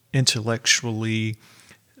just intellectually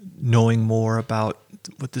knowing more about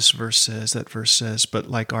what this verse says, that verse says, but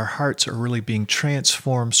like our hearts are really being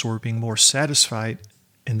transformed, so we're being more satisfied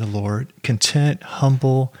in the Lord, content,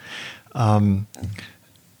 humble, and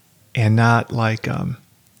not like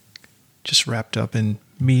just wrapped up in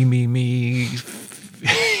me. You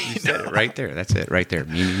said it right there. That's it, right there.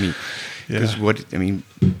 Me. Because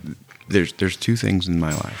there's two things in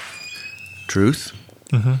my life: truth,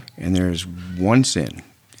 mm-hmm. and there's one sin,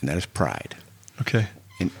 and that is pride. Okay.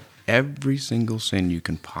 And every single sin you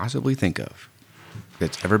can possibly think of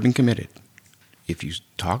that's ever been committed, if you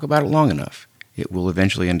talk about it long enough, it will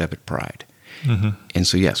eventually end up at pride. Mm-hmm. And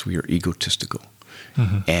so, yes, we are egotistical.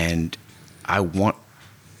 Mm-hmm. And I want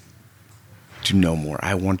to know more.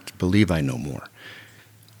 I want to believe I know more.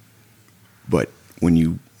 But when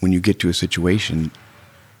you get to a situation,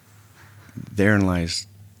 therein lies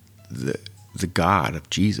the God of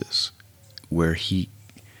Jesus, where he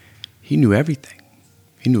knew everything.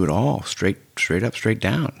 He knew it all, straight up, straight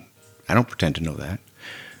down. I don't pretend to know that.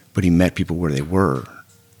 But he met people where they were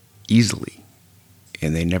easily.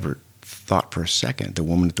 And they never thought for a second, the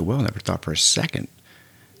woman at the well never thought for a second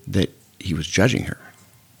that he was judging her.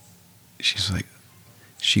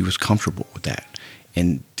 She was comfortable with that.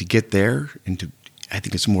 And to get there, I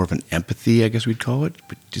think it's more of an empathy, I guess we'd call it,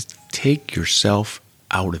 but just take yourself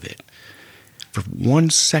out of it. For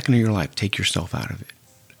 1 second of your life, take yourself out of it.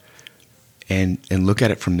 And look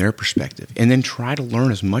at it from their perspective. And then try to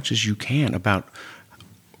learn as much as you can about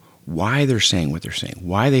why they're saying what they're saying,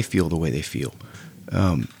 why they feel the way they feel.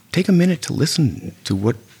 Take a minute to listen to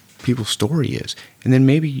what people's story is. And then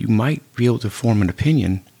maybe you might be able to form an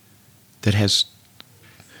opinion that has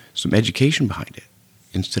some education behind it,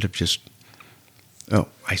 instead of just Oh,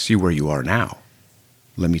 I see where you are now.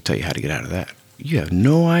 Let me tell you how to get out of that. You have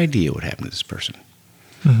no idea what happened to this person.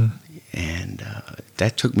 Mm-hmm. And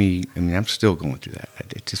that took me, I mean, I'm still going through that.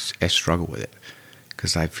 I struggle with it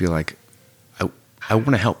because I feel like I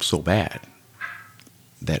want to help so bad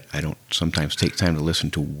that I don't sometimes take time to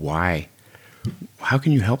listen to why. How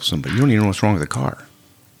can you help somebody? You don't even know what's wrong with the car.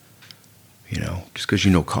 Just because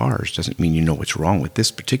you know cars doesn't mean you know what's wrong with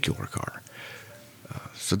this particular car.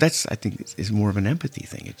 So that's, I think, is more of an empathy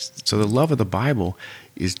thing. So the love of the Bible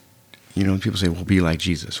is, people say, well, be like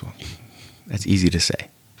Jesus. Well, that's easy to say.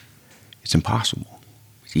 It's impossible.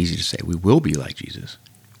 It's easy to say. We will be like Jesus,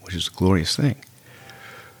 which is a glorious thing.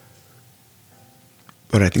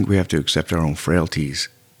 But I think we have to accept our own frailties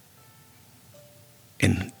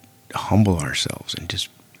and humble ourselves and just,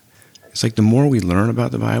 it's like the more we learn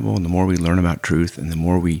about the Bible and the more we learn about truth and the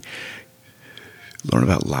more we learn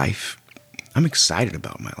about life, I'm excited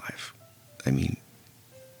about my life. I mean,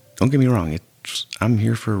 don't get me wrong. I'm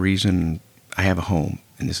here for a reason. I have a home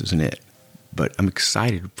and this isn't it. But I'm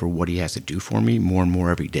excited for what he has to do for me more and more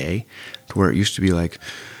every day, to where it used to be like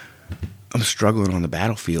I'm struggling on the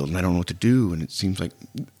battlefield and I don't know what to do. And it seems like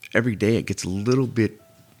every day it gets a little bit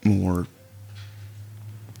more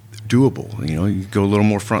doable. You go a little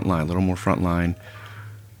more frontline.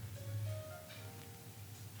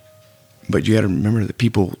 But you got to remember that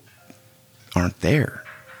people aren't there.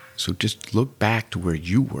 So just look back to where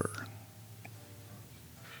you were.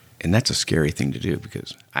 And that's a scary thing to do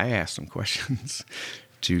because I asked some questions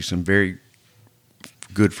to some very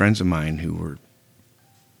good friends of mine who were,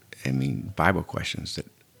 Bible questions that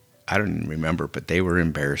I don't even remember, but they were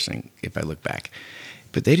embarrassing if I look back.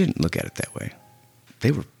 But they didn't look at it that way.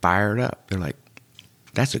 They were fired up. They're like,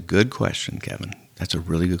 that's a good question, Kevin. That's a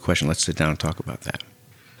really good question. Let's sit down and talk about that.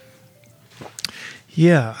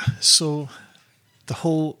 Yeah. So the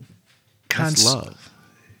whole concept. That's love.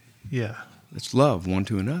 Yeah. Let's love one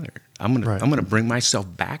to another. I'm gonna bring myself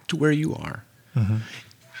back to where you are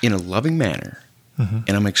in a loving manner, and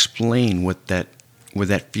I'm gonna explain what that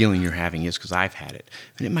feeling you're having is because I've had it.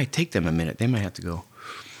 And it might take them a minute. They might have to go,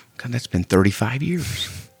 God, that's been 35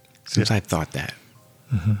 years since I've thought that.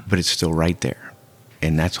 But it's still right there.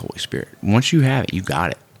 And that's Holy Spirit. Once you have it, you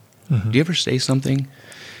got it. Do you ever say something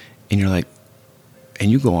and you're like,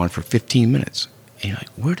 and you go on for 15 minutes and you're like,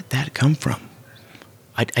 where did that come from?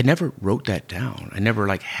 I never wrote that down. I never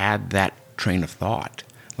had that train of thought.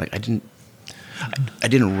 I didn't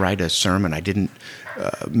write a sermon. I didn't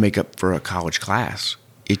make up for a college class.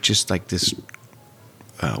 It's just like this,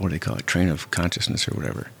 what do they call it? Train of consciousness or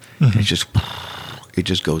whatever. And it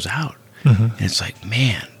just goes out. And it's like,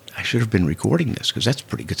 man, I should have been recording this because that's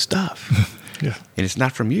pretty good stuff. Yeah. And it's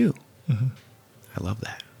not from you. I love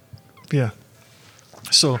that. Yeah.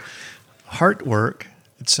 So heart work,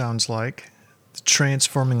 it sounds like, the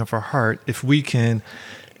transforming of our heart, if we can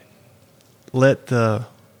let the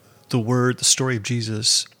word, the story of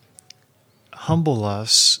Jesus humble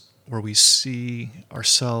us where we see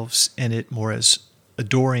ourselves in it more as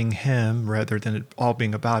adoring him rather than it all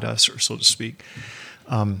being about us, or so to speak,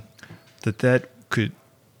 that could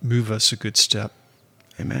move us a good step.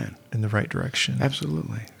 Amen. In the right direction.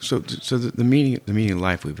 Absolutely. So the meaning of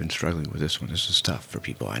life, we've been struggling with this one. This is tough for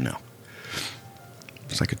people I know.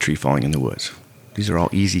 It's like a tree falling in the woods. These are all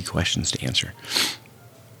easy questions to answer.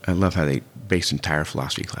 I love how they base entire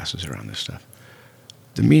philosophy classes around this stuff.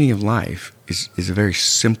 The meaning of life is a very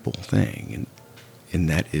simple thing, and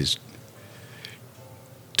that is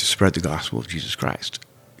to spread the gospel of Jesus Christ.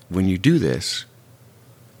 When you do this,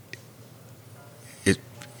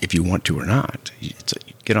 if you want to or not,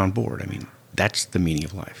 get on board. That's the meaning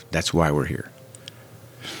of life. That's why we're here.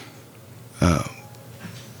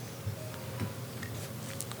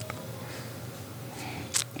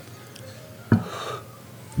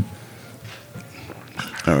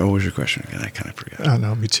 What was your question again? I kind of forgot. Oh,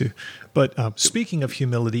 no, me too. But speaking of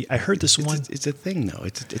humility, I heard this one. It's a thing, though.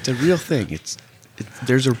 It's a real thing.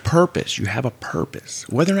 There's a purpose. You have a purpose.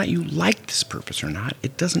 Whether or not you like this purpose or not,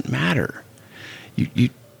 it doesn't matter.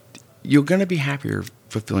 You're going to be happier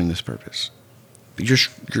fulfilling this purpose. You're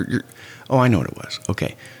oh, I know what it was.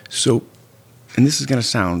 Okay. So, and this is going to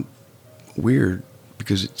sound weird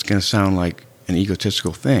because it's going to sound like an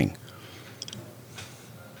egotistical thing.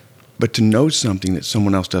 But to know something that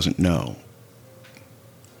someone else doesn't know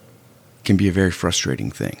can be a very frustrating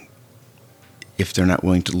thing if they're not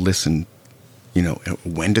willing to listen,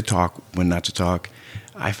 when to talk, when not to talk.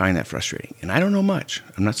 I find that frustrating. And I don't know much.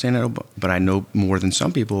 I'm not saying I know, but I know more than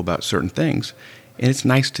some people about certain things. And it's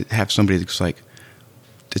nice to have somebody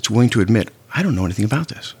that's willing to admit, I don't know anything about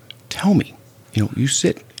this. Tell me.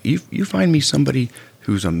 You find me somebody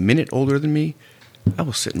who's a minute older than me, I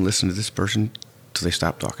will sit and listen to this person till they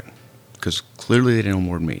stop talking, because clearly they know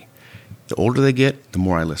more than me. The older they get, the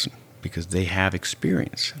more I listen, because they have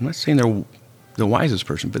experience. I'm not saying they're the wisest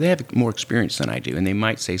person, but they have more experience than I do, and they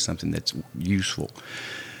might say something that's useful.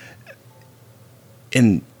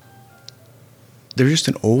 And they're just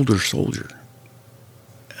an older soldier.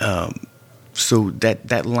 So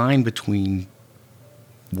that line between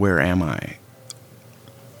where am I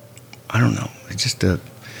don't know. It's just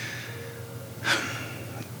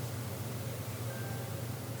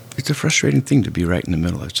it's a frustrating thing to be right in the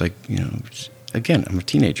middle. It's like, again, I'm a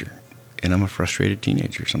teenager, and I'm a frustrated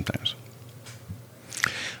teenager sometimes.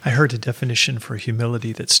 I heard a definition for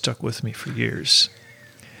humility that stuck with me for years.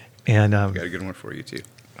 And Got a good one for you, too.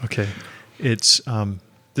 okay, it's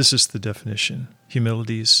this is the definition.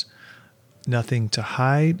 Humility's nothing to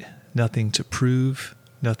hide, nothing to prove,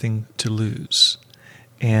 nothing to lose.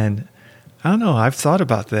 And I don't know, I've thought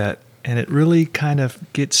about that, and it really kind of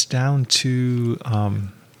gets down to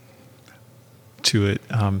it.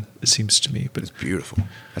 It seems to me, but It's beautiful.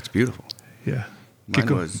 That's beautiful. yeah.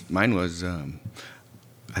 Mine was.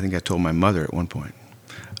 I think I told my mother at one point,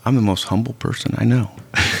 I'm the most humble person I know.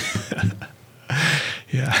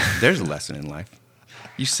 Yeah. There's a lesson in life.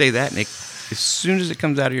 You say that, Nick, as soon as it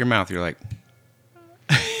comes out of your mouth, you're like,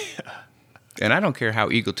 and I don't care how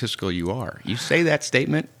egotistical you are. You say that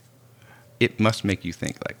statement, it must make you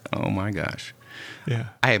think like, oh my gosh, Yeah.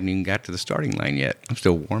 I haven't even got to the starting line yet. I'm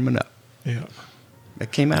still warming up. Yeah.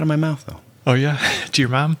 That came out of my mouth, though. Oh, yeah? To your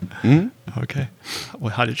mom? Mm-hmm. Okay.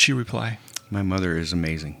 Well, how did she reply? My mother is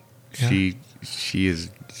amazing. Yeah. She's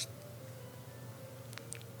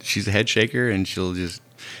a head shaker, and she'll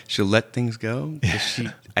let things go.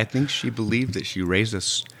 I think she believed that she raised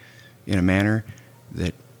us in a manner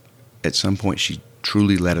that at some point she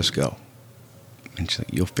truly let us go. And she's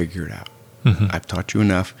like, you'll figure it out. Mm-hmm. I've taught you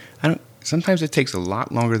enough. Sometimes it takes a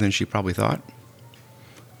lot longer than she probably thought,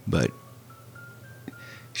 but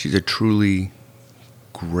she's a truly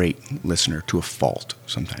great listener to a fault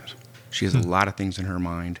sometimes. She has a lot of things in her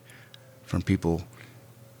mind from people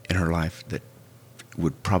in her life that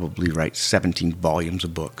would probably write 17 volumes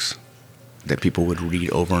of books that people would read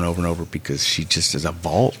over and over and over, because she just is a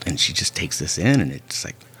vault, and she just takes this in, and it's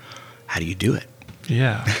like, how do you do it?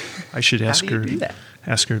 Yeah. I should ask How do her. you do that?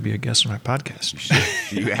 Ask her to be a guest on my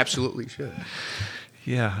podcast. You absolutely should.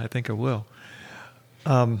 Yeah, I think I will.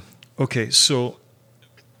 Okay, so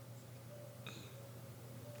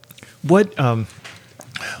what do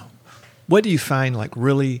you find like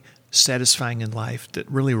really satisfying in life that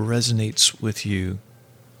really resonates with you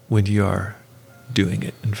when you are doing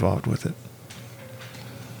it, involved with it?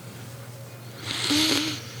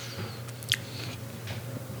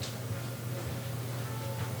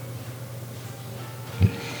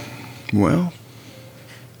 Well,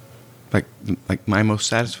 like my most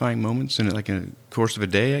satisfying moments in a course of a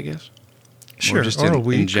day, I guess. Sure, Or just or a in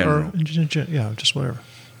week, general. or yeah, just whatever.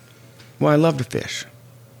 Well, I love to fish,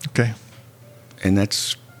 Okay. and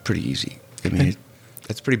that's pretty easy. I mean,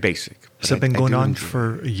 that's pretty basic. Has but that been I going do on enjoy it.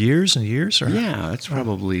 for years and years? Or? Yeah, that's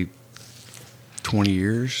probably 20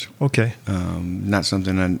 years. Okay. Not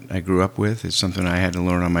something I grew up with. It's something I had to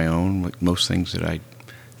learn on my own, like most things that I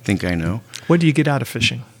think I know. What do you get out of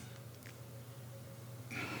fishing?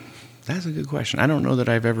 That's a good question. I don't know that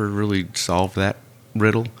I've ever really solved that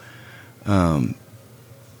riddle.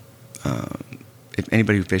 If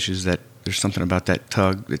anybody who fishes, that there's something about that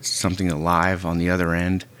tug that's something alive on the other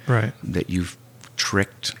end, Right. that you've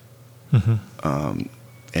tricked, Mm-hmm.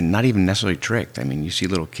 and not even necessarily tricked. I mean, you see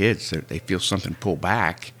little kids, they feel something pull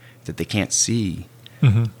back that they can't see.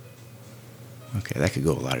 Mm-hmm. Okay, that could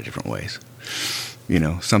go a lot of different ways.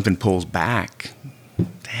 Something pulls back.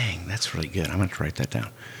 Dang, that's really good. I'm going to write that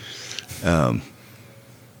down.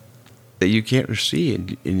 That you can't see,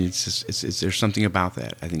 and it's just, there's something about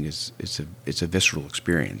that. I think it's a visceral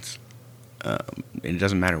experience, and it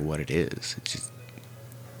doesn't matter what it is. It's just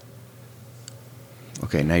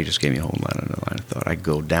okay. Now you just gave me a whole line of thought. I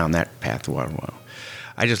go down that path for a while.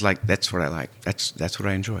 I just like, that's what I like. That's what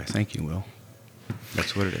I enjoy. Thank you, Will.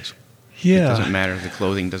 That's what it is. Yeah. It doesn't matter. The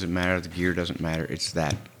clothing doesn't matter. The gear doesn't matter. It's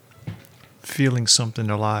that. Feeling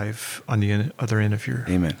something alive on the other end of your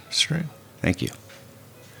Amen. string. Thank you.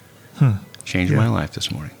 Changed Yeah. my life this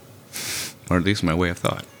morning, or at least my way of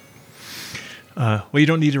thought. Well, you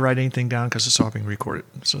don't need to write anything down because it's all being recorded.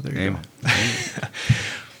 So there you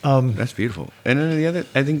Amen. That's beautiful. And then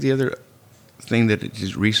I think the other thing that it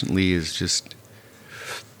just recently is just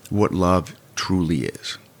what love truly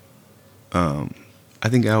is. I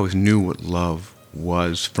think I always knew what love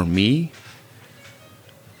was for me,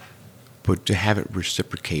 but to have it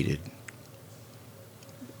reciprocated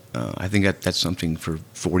I think that's something for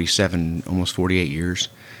 47, almost 48 years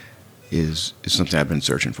is something I've been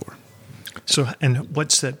searching for. So, and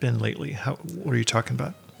what's that been lately? What are you talking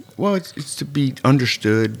about? Well, it's to be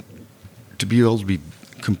understood, to be able to be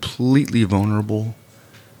completely vulnerable,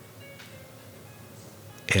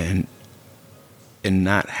 and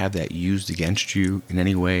not have that used against you in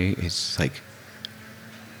any way. It's like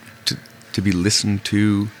to be listened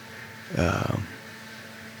to, but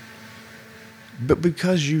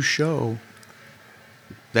because you show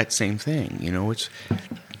that same thing,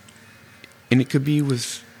 and it could be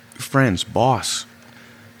with friends, boss.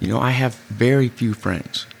 I have very few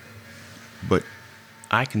friends, but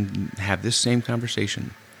I can have this same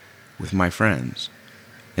conversation with my friends,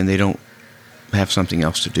 and they don't have something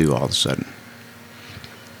else to do all of a sudden.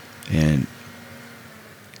 And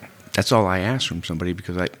that's all I ask from somebody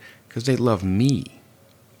because they love me,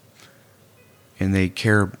 and they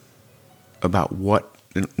care about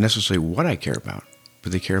necessarily what I care about,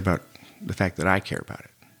 but they care about the fact that I care about it.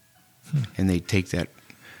 And they take that,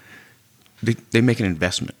 they make an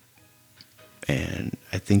investment. And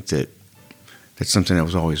I think that's something that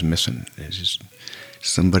was always missing, is just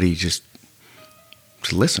somebody just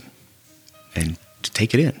to listen and to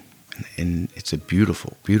take it in. And it's a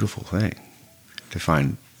beautiful, beautiful thing to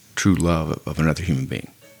find true love of another human being.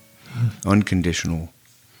 Unconditional.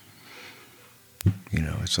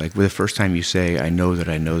 It's like the first time you say, I know that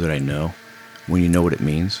I know that I know, when you know what it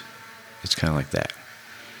means, it's kind of like that.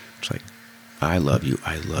 It's like, I love you,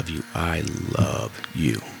 I love you, I love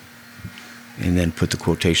you. And then put the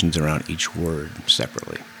quotations around each word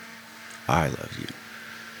separately. I love you.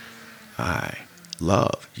 I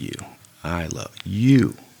love you. I love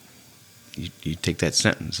you. You take that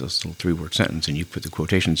sentence, this little 3-word sentence, and you put the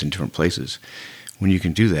quotations in different places. When you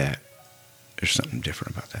can do that, there's something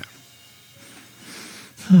different about that.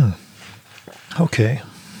 Okay.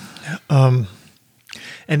 And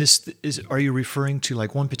are you referring to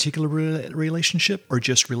like one particular relationship, or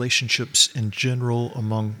just relationships in general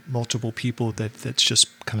among multiple people that's just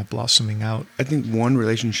kind of blossoming out? I think one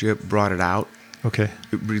relationship brought it out. Okay.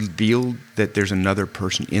 It revealed that there's another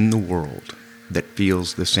person in the world that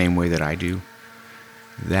feels the same way that I do.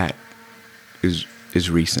 That is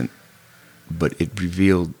recent, but it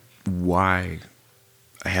revealed why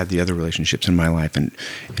I had the other relationships in my life, and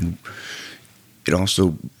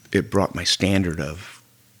it brought my standard of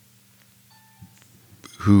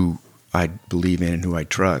who I believe in and who I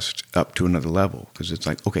trust up to another level. Because it's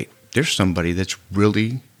like, okay, there's somebody that's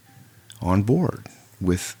really on board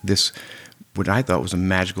with this, what I thought was a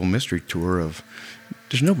magical mystery tour of,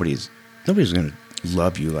 nobody's going to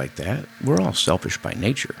love you like that. We're all selfish by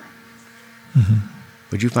nature. Mm-hmm.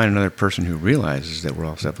 But you find another person who realizes that we're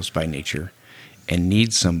all selfish by nature and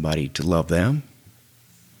needs somebody to love them.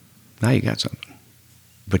 Now you got something.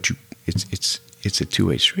 But it's a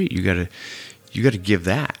two-way street. You got to give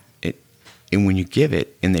that. And when you give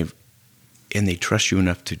it, and they trust you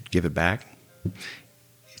enough to give it back,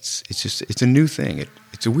 it's a new thing.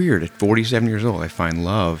 It's a weird. At 47 years old, I find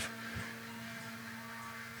love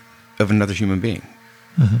of another human being.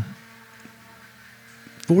 Mm-hmm.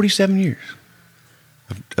 47 years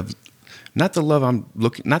of not the love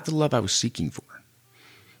not the love I was seeking for.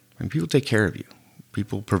 I mean, people take care of you.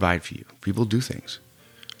 People provide for you. People do things.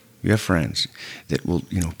 You have friends that will,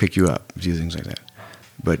 pick you up, do things like that.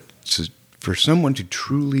 But for someone to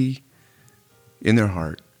truly, in their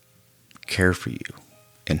heart, care for you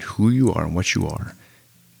and who you are and what you are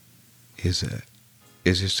is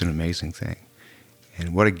just an amazing thing.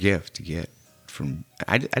 And what a gift to get from.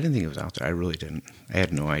 I didn't think it was out there. I really didn't. I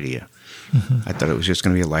had no idea. Mm-hmm. I thought it was just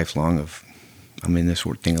going to be a lifelong of, I'm in this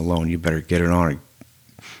thing alone. You better get it on or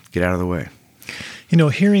get out of the way.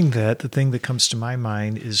 Hearing that, the thing that comes to my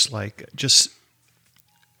mind is like just,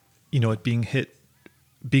 it being hit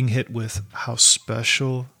with how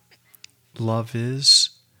special love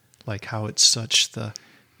is, like how it's the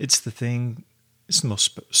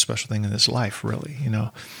most special thing in this life, really,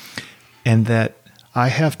 and that I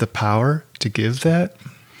have the power to give that.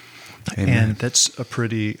 Amen. And that's a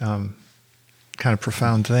pretty kind of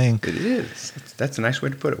profound thing. It is. That's a nice way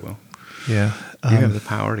to put it, Will. Yeah. You have the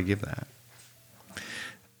power to give that.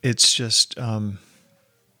 It's just kind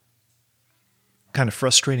of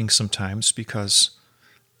frustrating sometimes because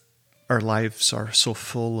our lives are so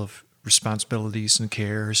full of responsibilities and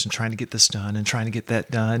cares and trying to get this done and trying to get that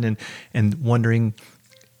done and wondering,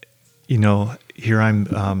 here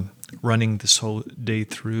I'm running this whole day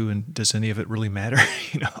through, and does any of it really matter?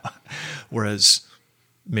 Whereas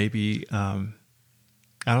maybe, I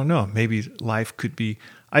don't know, maybe life could be,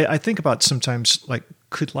 I think about sometimes, like,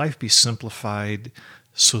 could life be simplified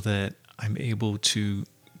so that I'm able to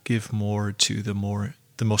give more to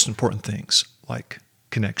the most important things like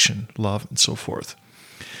connection, love, and so forth.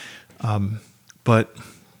 But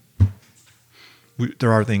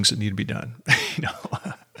there are things that need to be done. Yeah,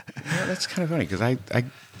 that's kind of funny because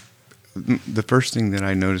the first thing that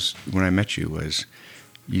I noticed when I met you was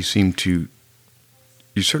you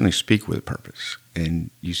certainly speak with a purpose and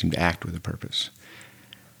you seem to act with a purpose.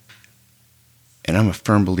 And I'm a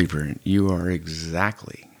firm believer in you are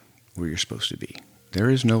exactly where you're supposed to be. There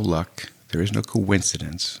is no luck. There is no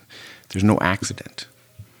coincidence. There's no accident.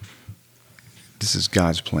 This is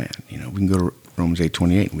God's plan. We can go to Romans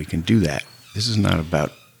 8:28 and we can do that. This is not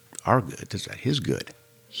about our good. This is about His good.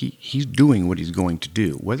 He's doing what He's going to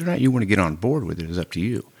do. Whether or not you want to get on board with it is up to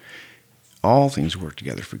you. All things work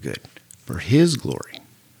together for good, for His glory,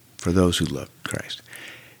 for those who love Christ.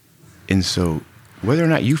 And so whether or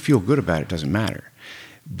not you feel good about it doesn't matter.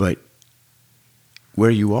 But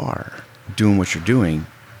where you are, doing what you're doing,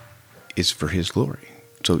 is for His glory.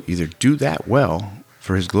 So either do that well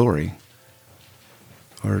for His glory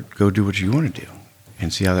or go do what you want to do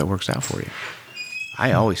and see how that works out for you.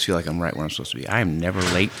 I always feel like I'm right where I'm supposed to be. I am never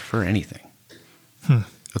late for anything.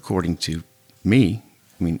 According to me,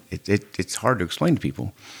 I mean, it's hard to explain to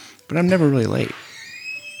people, but I'm never really late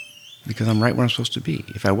because I'm right where I'm supposed to be.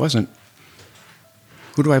 If I wasn't,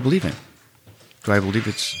 who do I believe in? Do I believe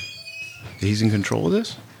that He's in control of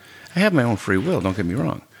this? I have my own free will, don't get me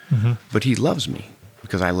wrong. Mm-hmm. But He loves me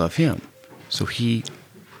because I love Him. So He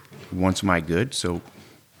wants my good, so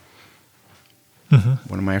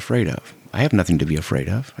what am I afraid of? I have nothing to be afraid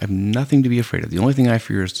of. I have nothing to be afraid of. The only thing I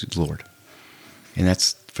fear is the Lord. And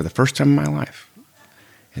that's for the first time in my life.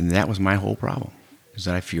 And that was my whole problem, is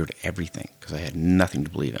that I feared everything because I had nothing to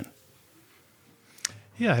believe in.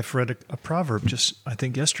 Yeah, I've read a proverb I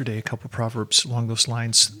think yesterday, a couple of proverbs along those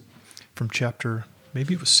lines from chapter,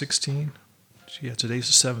 maybe it was 16. Yeah, today's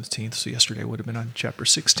the 17th, so yesterday would have been on chapter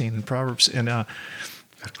 16 in Proverbs. And a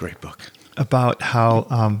great book. About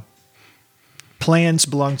how plans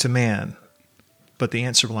belong to man, but the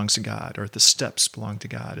answer belongs to God, or the steps belong to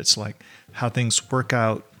God. It's like how things work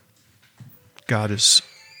out. God is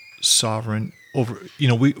sovereign over.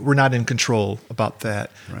 We're not in control about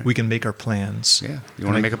that. Right. We can make our plans. Yeah, you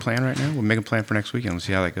want to make a plan right now? We'll make a plan for next weekend. We'll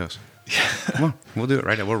see how that goes. Yeah. Come on, we'll do it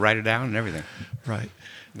right now. We'll write it down and everything. Right.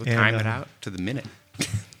 We'll time it out to the minute.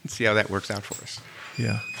 See how that works out for us.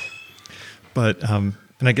 Yeah. But and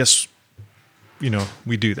I guess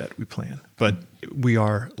we do that. We plan, but we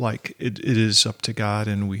are like it is up to God,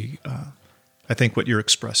 and we. I think what you're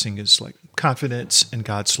expressing is like confidence in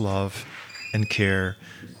God's love and care,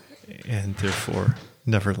 and therefore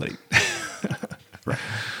never late. Right.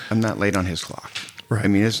 I'm not late on His clock. Right. I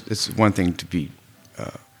mean, it's one thing to be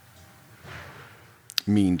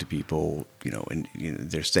mean to people, and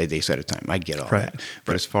they set a time. I get all that.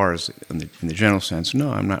 But as far as in the general sense,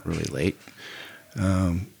 no, I'm not really late.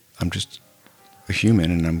 I'm just a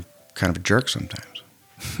human, and I'm kind of a jerk sometimes.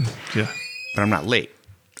 Yeah. But I'm not late.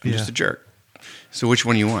 I'm just a jerk. So which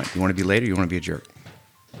one do you want? You want to be late or you want to be a jerk?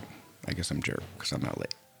 I guess I'm jerk because I'm not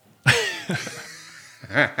late.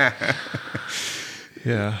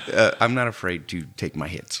 Yeah. I'm not afraid to take my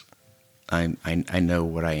hits. I know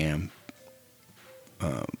what I am.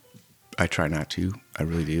 I try not to. I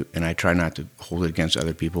really do. And I try not to hold it against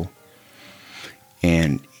other people.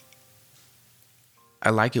 And I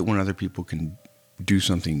like it when other people can do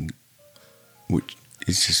something which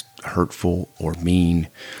is just hurtful or mean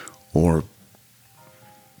or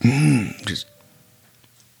it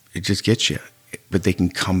just gets you. But they can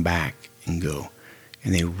come back and go,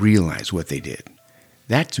 and they realize what they did.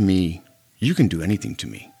 That to me, you can do anything to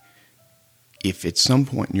me. If at some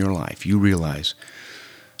point in your life you realize,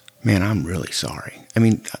 man, I'm really sorry. I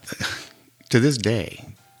mean, to this day,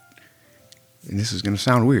 and this is going to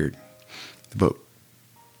sound weird, but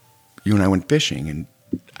you and I went fishing, and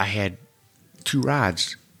I had 2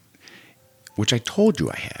 rods, which I told you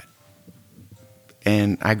I had.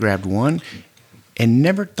 And I grabbed one and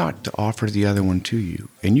never thought to offer the other one to you.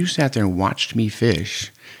 And you sat there and watched me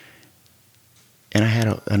fish, and I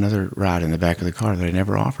had another rod in the back of the car that I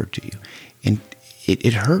never offered to you. And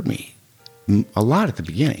it hurt me a lot at the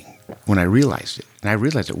beginning when I realized it. And I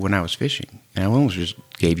realized it when I was fishing. And I almost just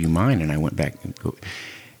gave you mine, and I went back and go.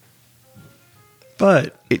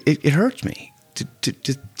 But it hurts me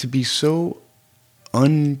to be so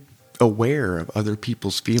unaware of other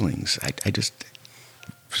people's feelings.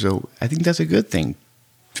 So I think that's a good thing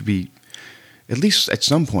to be, at least at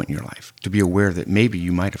some point in your life, to be aware that maybe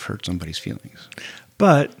you might have hurt somebody's feelings.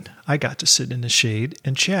 But I got to sit in the shade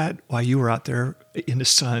and chat while you were out there in the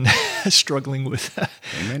sun struggling with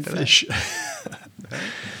Amen to fish.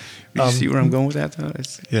 You see where I'm going with that, though?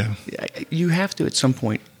 Yeah. You have to at some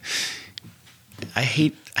point. I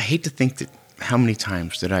hate to think that how many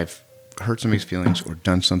times that I've hurt somebody's feelings or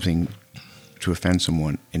done something to offend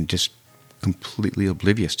someone and just completely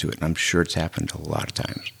oblivious to it. And I'm sure it's happened a lot of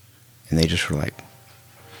times. And they just were like,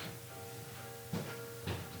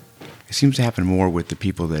 it seems to happen more with the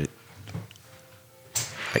people that,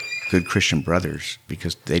 like good Christian brothers,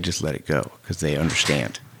 because they just let it go because they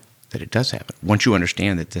understand that it does happen. Once you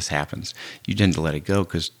understand that this happens, you tend to let it go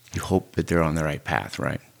because you hope that they're on the right path,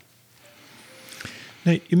 right?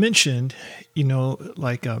 Now, you mentioned,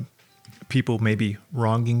 like people maybe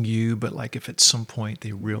wronging you, but like if at some point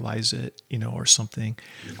they realize it, or something.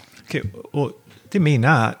 Okay, well, they may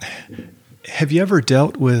not. Have you ever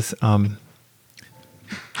dealt with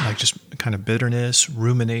like just kind of bitterness,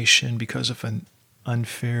 rumination because of an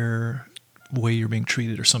unfair way you're being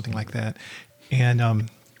treated or something like that? And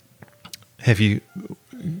have you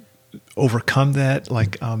overcome that?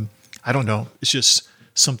 Like, I don't know. It's just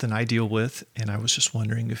something I deal with, and I was just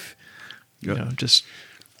wondering if, just...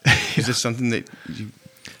 Is this something that you...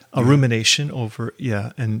 A rumination over,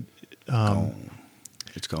 and... gone.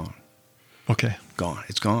 It's gone. Okay. Gone.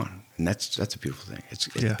 It's gone. And that's a beautiful thing.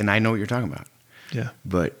 Yeah. And I know what you're talking about. Yeah.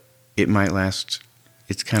 But it might last...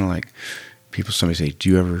 It's kind of like somebody say, do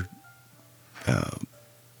you ever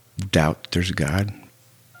doubt there's a God?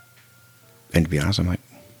 And to be honest, I'm like,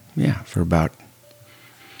 yeah, for about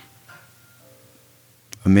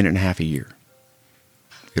a minute and a half a year,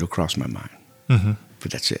 it'll cross my mind. Mm-hmm.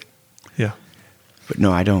 But that's it. Yeah. But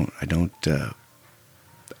no, I don't do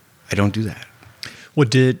that. Well,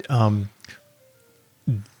 did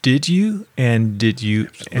you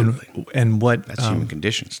Absolutely. and what That's human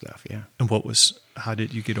condition stuff, yeah. and how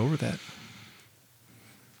did you get over that?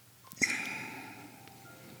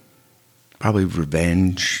 Probably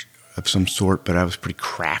revenge of some sort, but I was pretty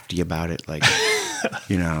crafty about it. Like,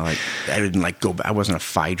 like I didn't go back. I wasn't a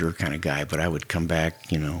fighter kind of guy, but I would come back,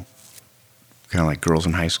 kind of like girls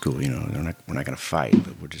in high school, we're not going to fight,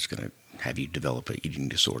 but we're just going to have you develop an eating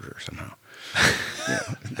disorder somehow.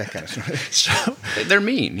 That kind of stuff. So, they're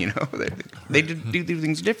mean, they do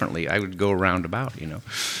things differently. I would go around about, and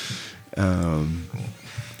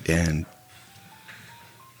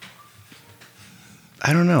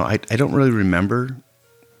I don't know. I don't really remember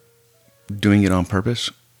doing it on purpose,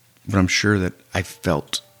 but I'm sure that I feel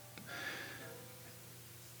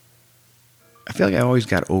like I always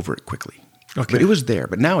got over it quickly. Okay. But it was there,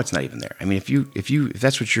 but now it's not even there. I mean, if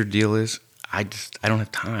that's what your deal is, I don't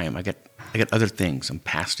have time. I got other things. I'm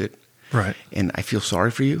past it. Right. And I feel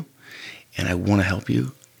sorry for you and I want to help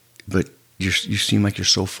you, but you seem like you're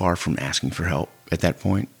so far from asking for help at that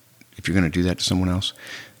point. If you're going to do that to someone else,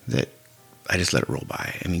 that I just let it roll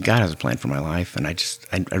by. I mean, God has a plan for my life, and I'd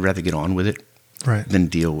rather get on with it, right, than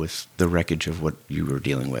deal with the wreckage of what you were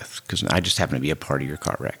dealing with. Because I just happen to be a part of your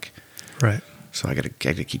car wreck, right. So I got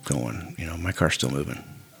to keep going. My car's still moving.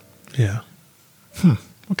 Yeah.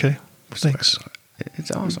 Okay. Thanks. It's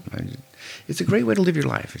awesome. It's a great way to live your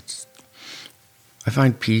life. I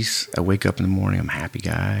find peace. I wake up in the morning. I'm a happy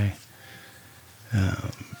guy.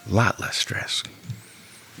 A lot less stress.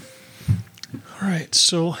 All right,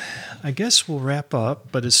 so I guess we'll wrap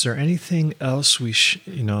up, but is there anything else we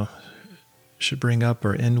should bring up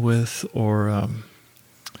or end with, or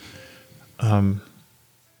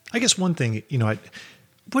I guess one thing,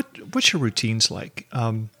 what's your routines like?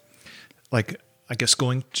 Like, I guess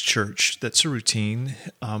going to church, that's a routine,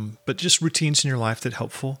 but just routines in your life that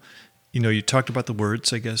helpful. You talked about the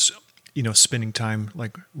words, I guess, spending time,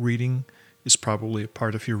 like reading is probably a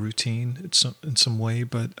part of your routine in some way,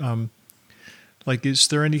 but like, is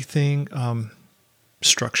there anything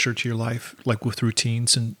structure to your life, like with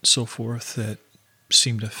routines and so forth, that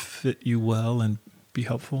seem to fit you well and be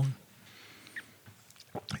helpful?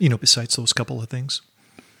 Besides those couple of things.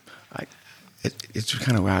 It's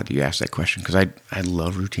kind of odd you asked that question, because I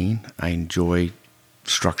love routine. I enjoy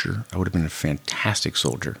structure. I would have been a fantastic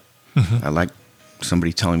soldier. Mm-hmm. I like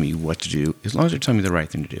somebody telling me what to do, as long as they're telling me the right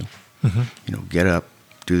thing to do. Mm-hmm. Get up,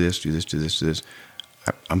 do this, do this, do this, do this.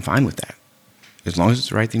 I'm fine with that. As long as it's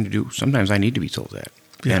the right thing to do. Sometimes I need to be told that.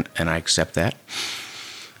 Yeah. And I accept that.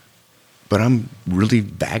 But I'm really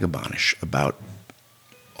vagabondish about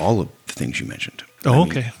all of the things you mentioned. Oh,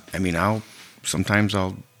 okay. I mean, sometimes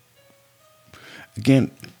again,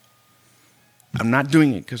 I'm not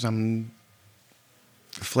doing it because I'm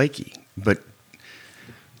flaky, but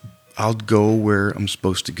I'll go where I'm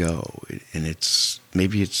supposed to go. And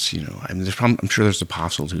maybe it's, I'm sure there's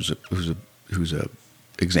apostles who's a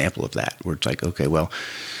example of that, where it's like, okay, well,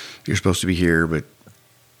 you're supposed to be here, but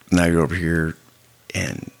now you're over here.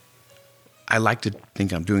 And I like to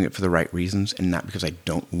think I'm doing it for the right reasons and not because I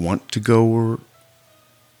don't want to go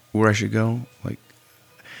where I should go. Like,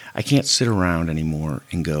 I can't sit around anymore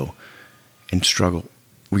and go and struggle.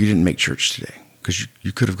 Well, you didn't make church today because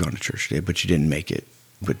you could have gone to church today, but you didn't make it.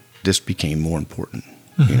 But this became more important.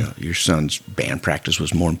 Mm-hmm. You know, your son's band practice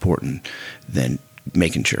was more important than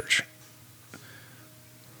making church,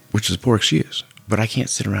 which is a poor excuse. But I can't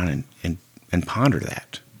sit around and ponder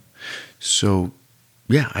that. So,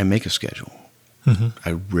 yeah, I make a schedule. Mm-hmm.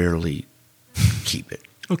 I rarely keep it.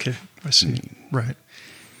 Okay, I see. Right.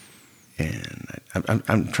 And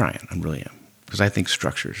I'm trying. I really am. Because I think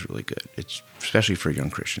structure is really good. It's especially for a young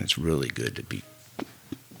Christian. It's really good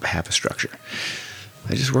to have a structure.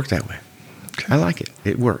 I just work that way. Okay. I like it.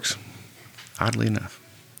 It works, oddly enough.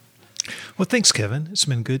 Well, thanks, Kevin. It's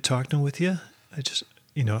been good talking with you.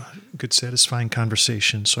 Good, satisfying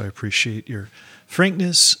conversation. So I appreciate your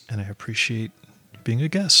frankness, and I appreciate being a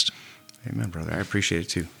guest. Amen, brother. I appreciate it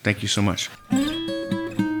too. Thank you so much.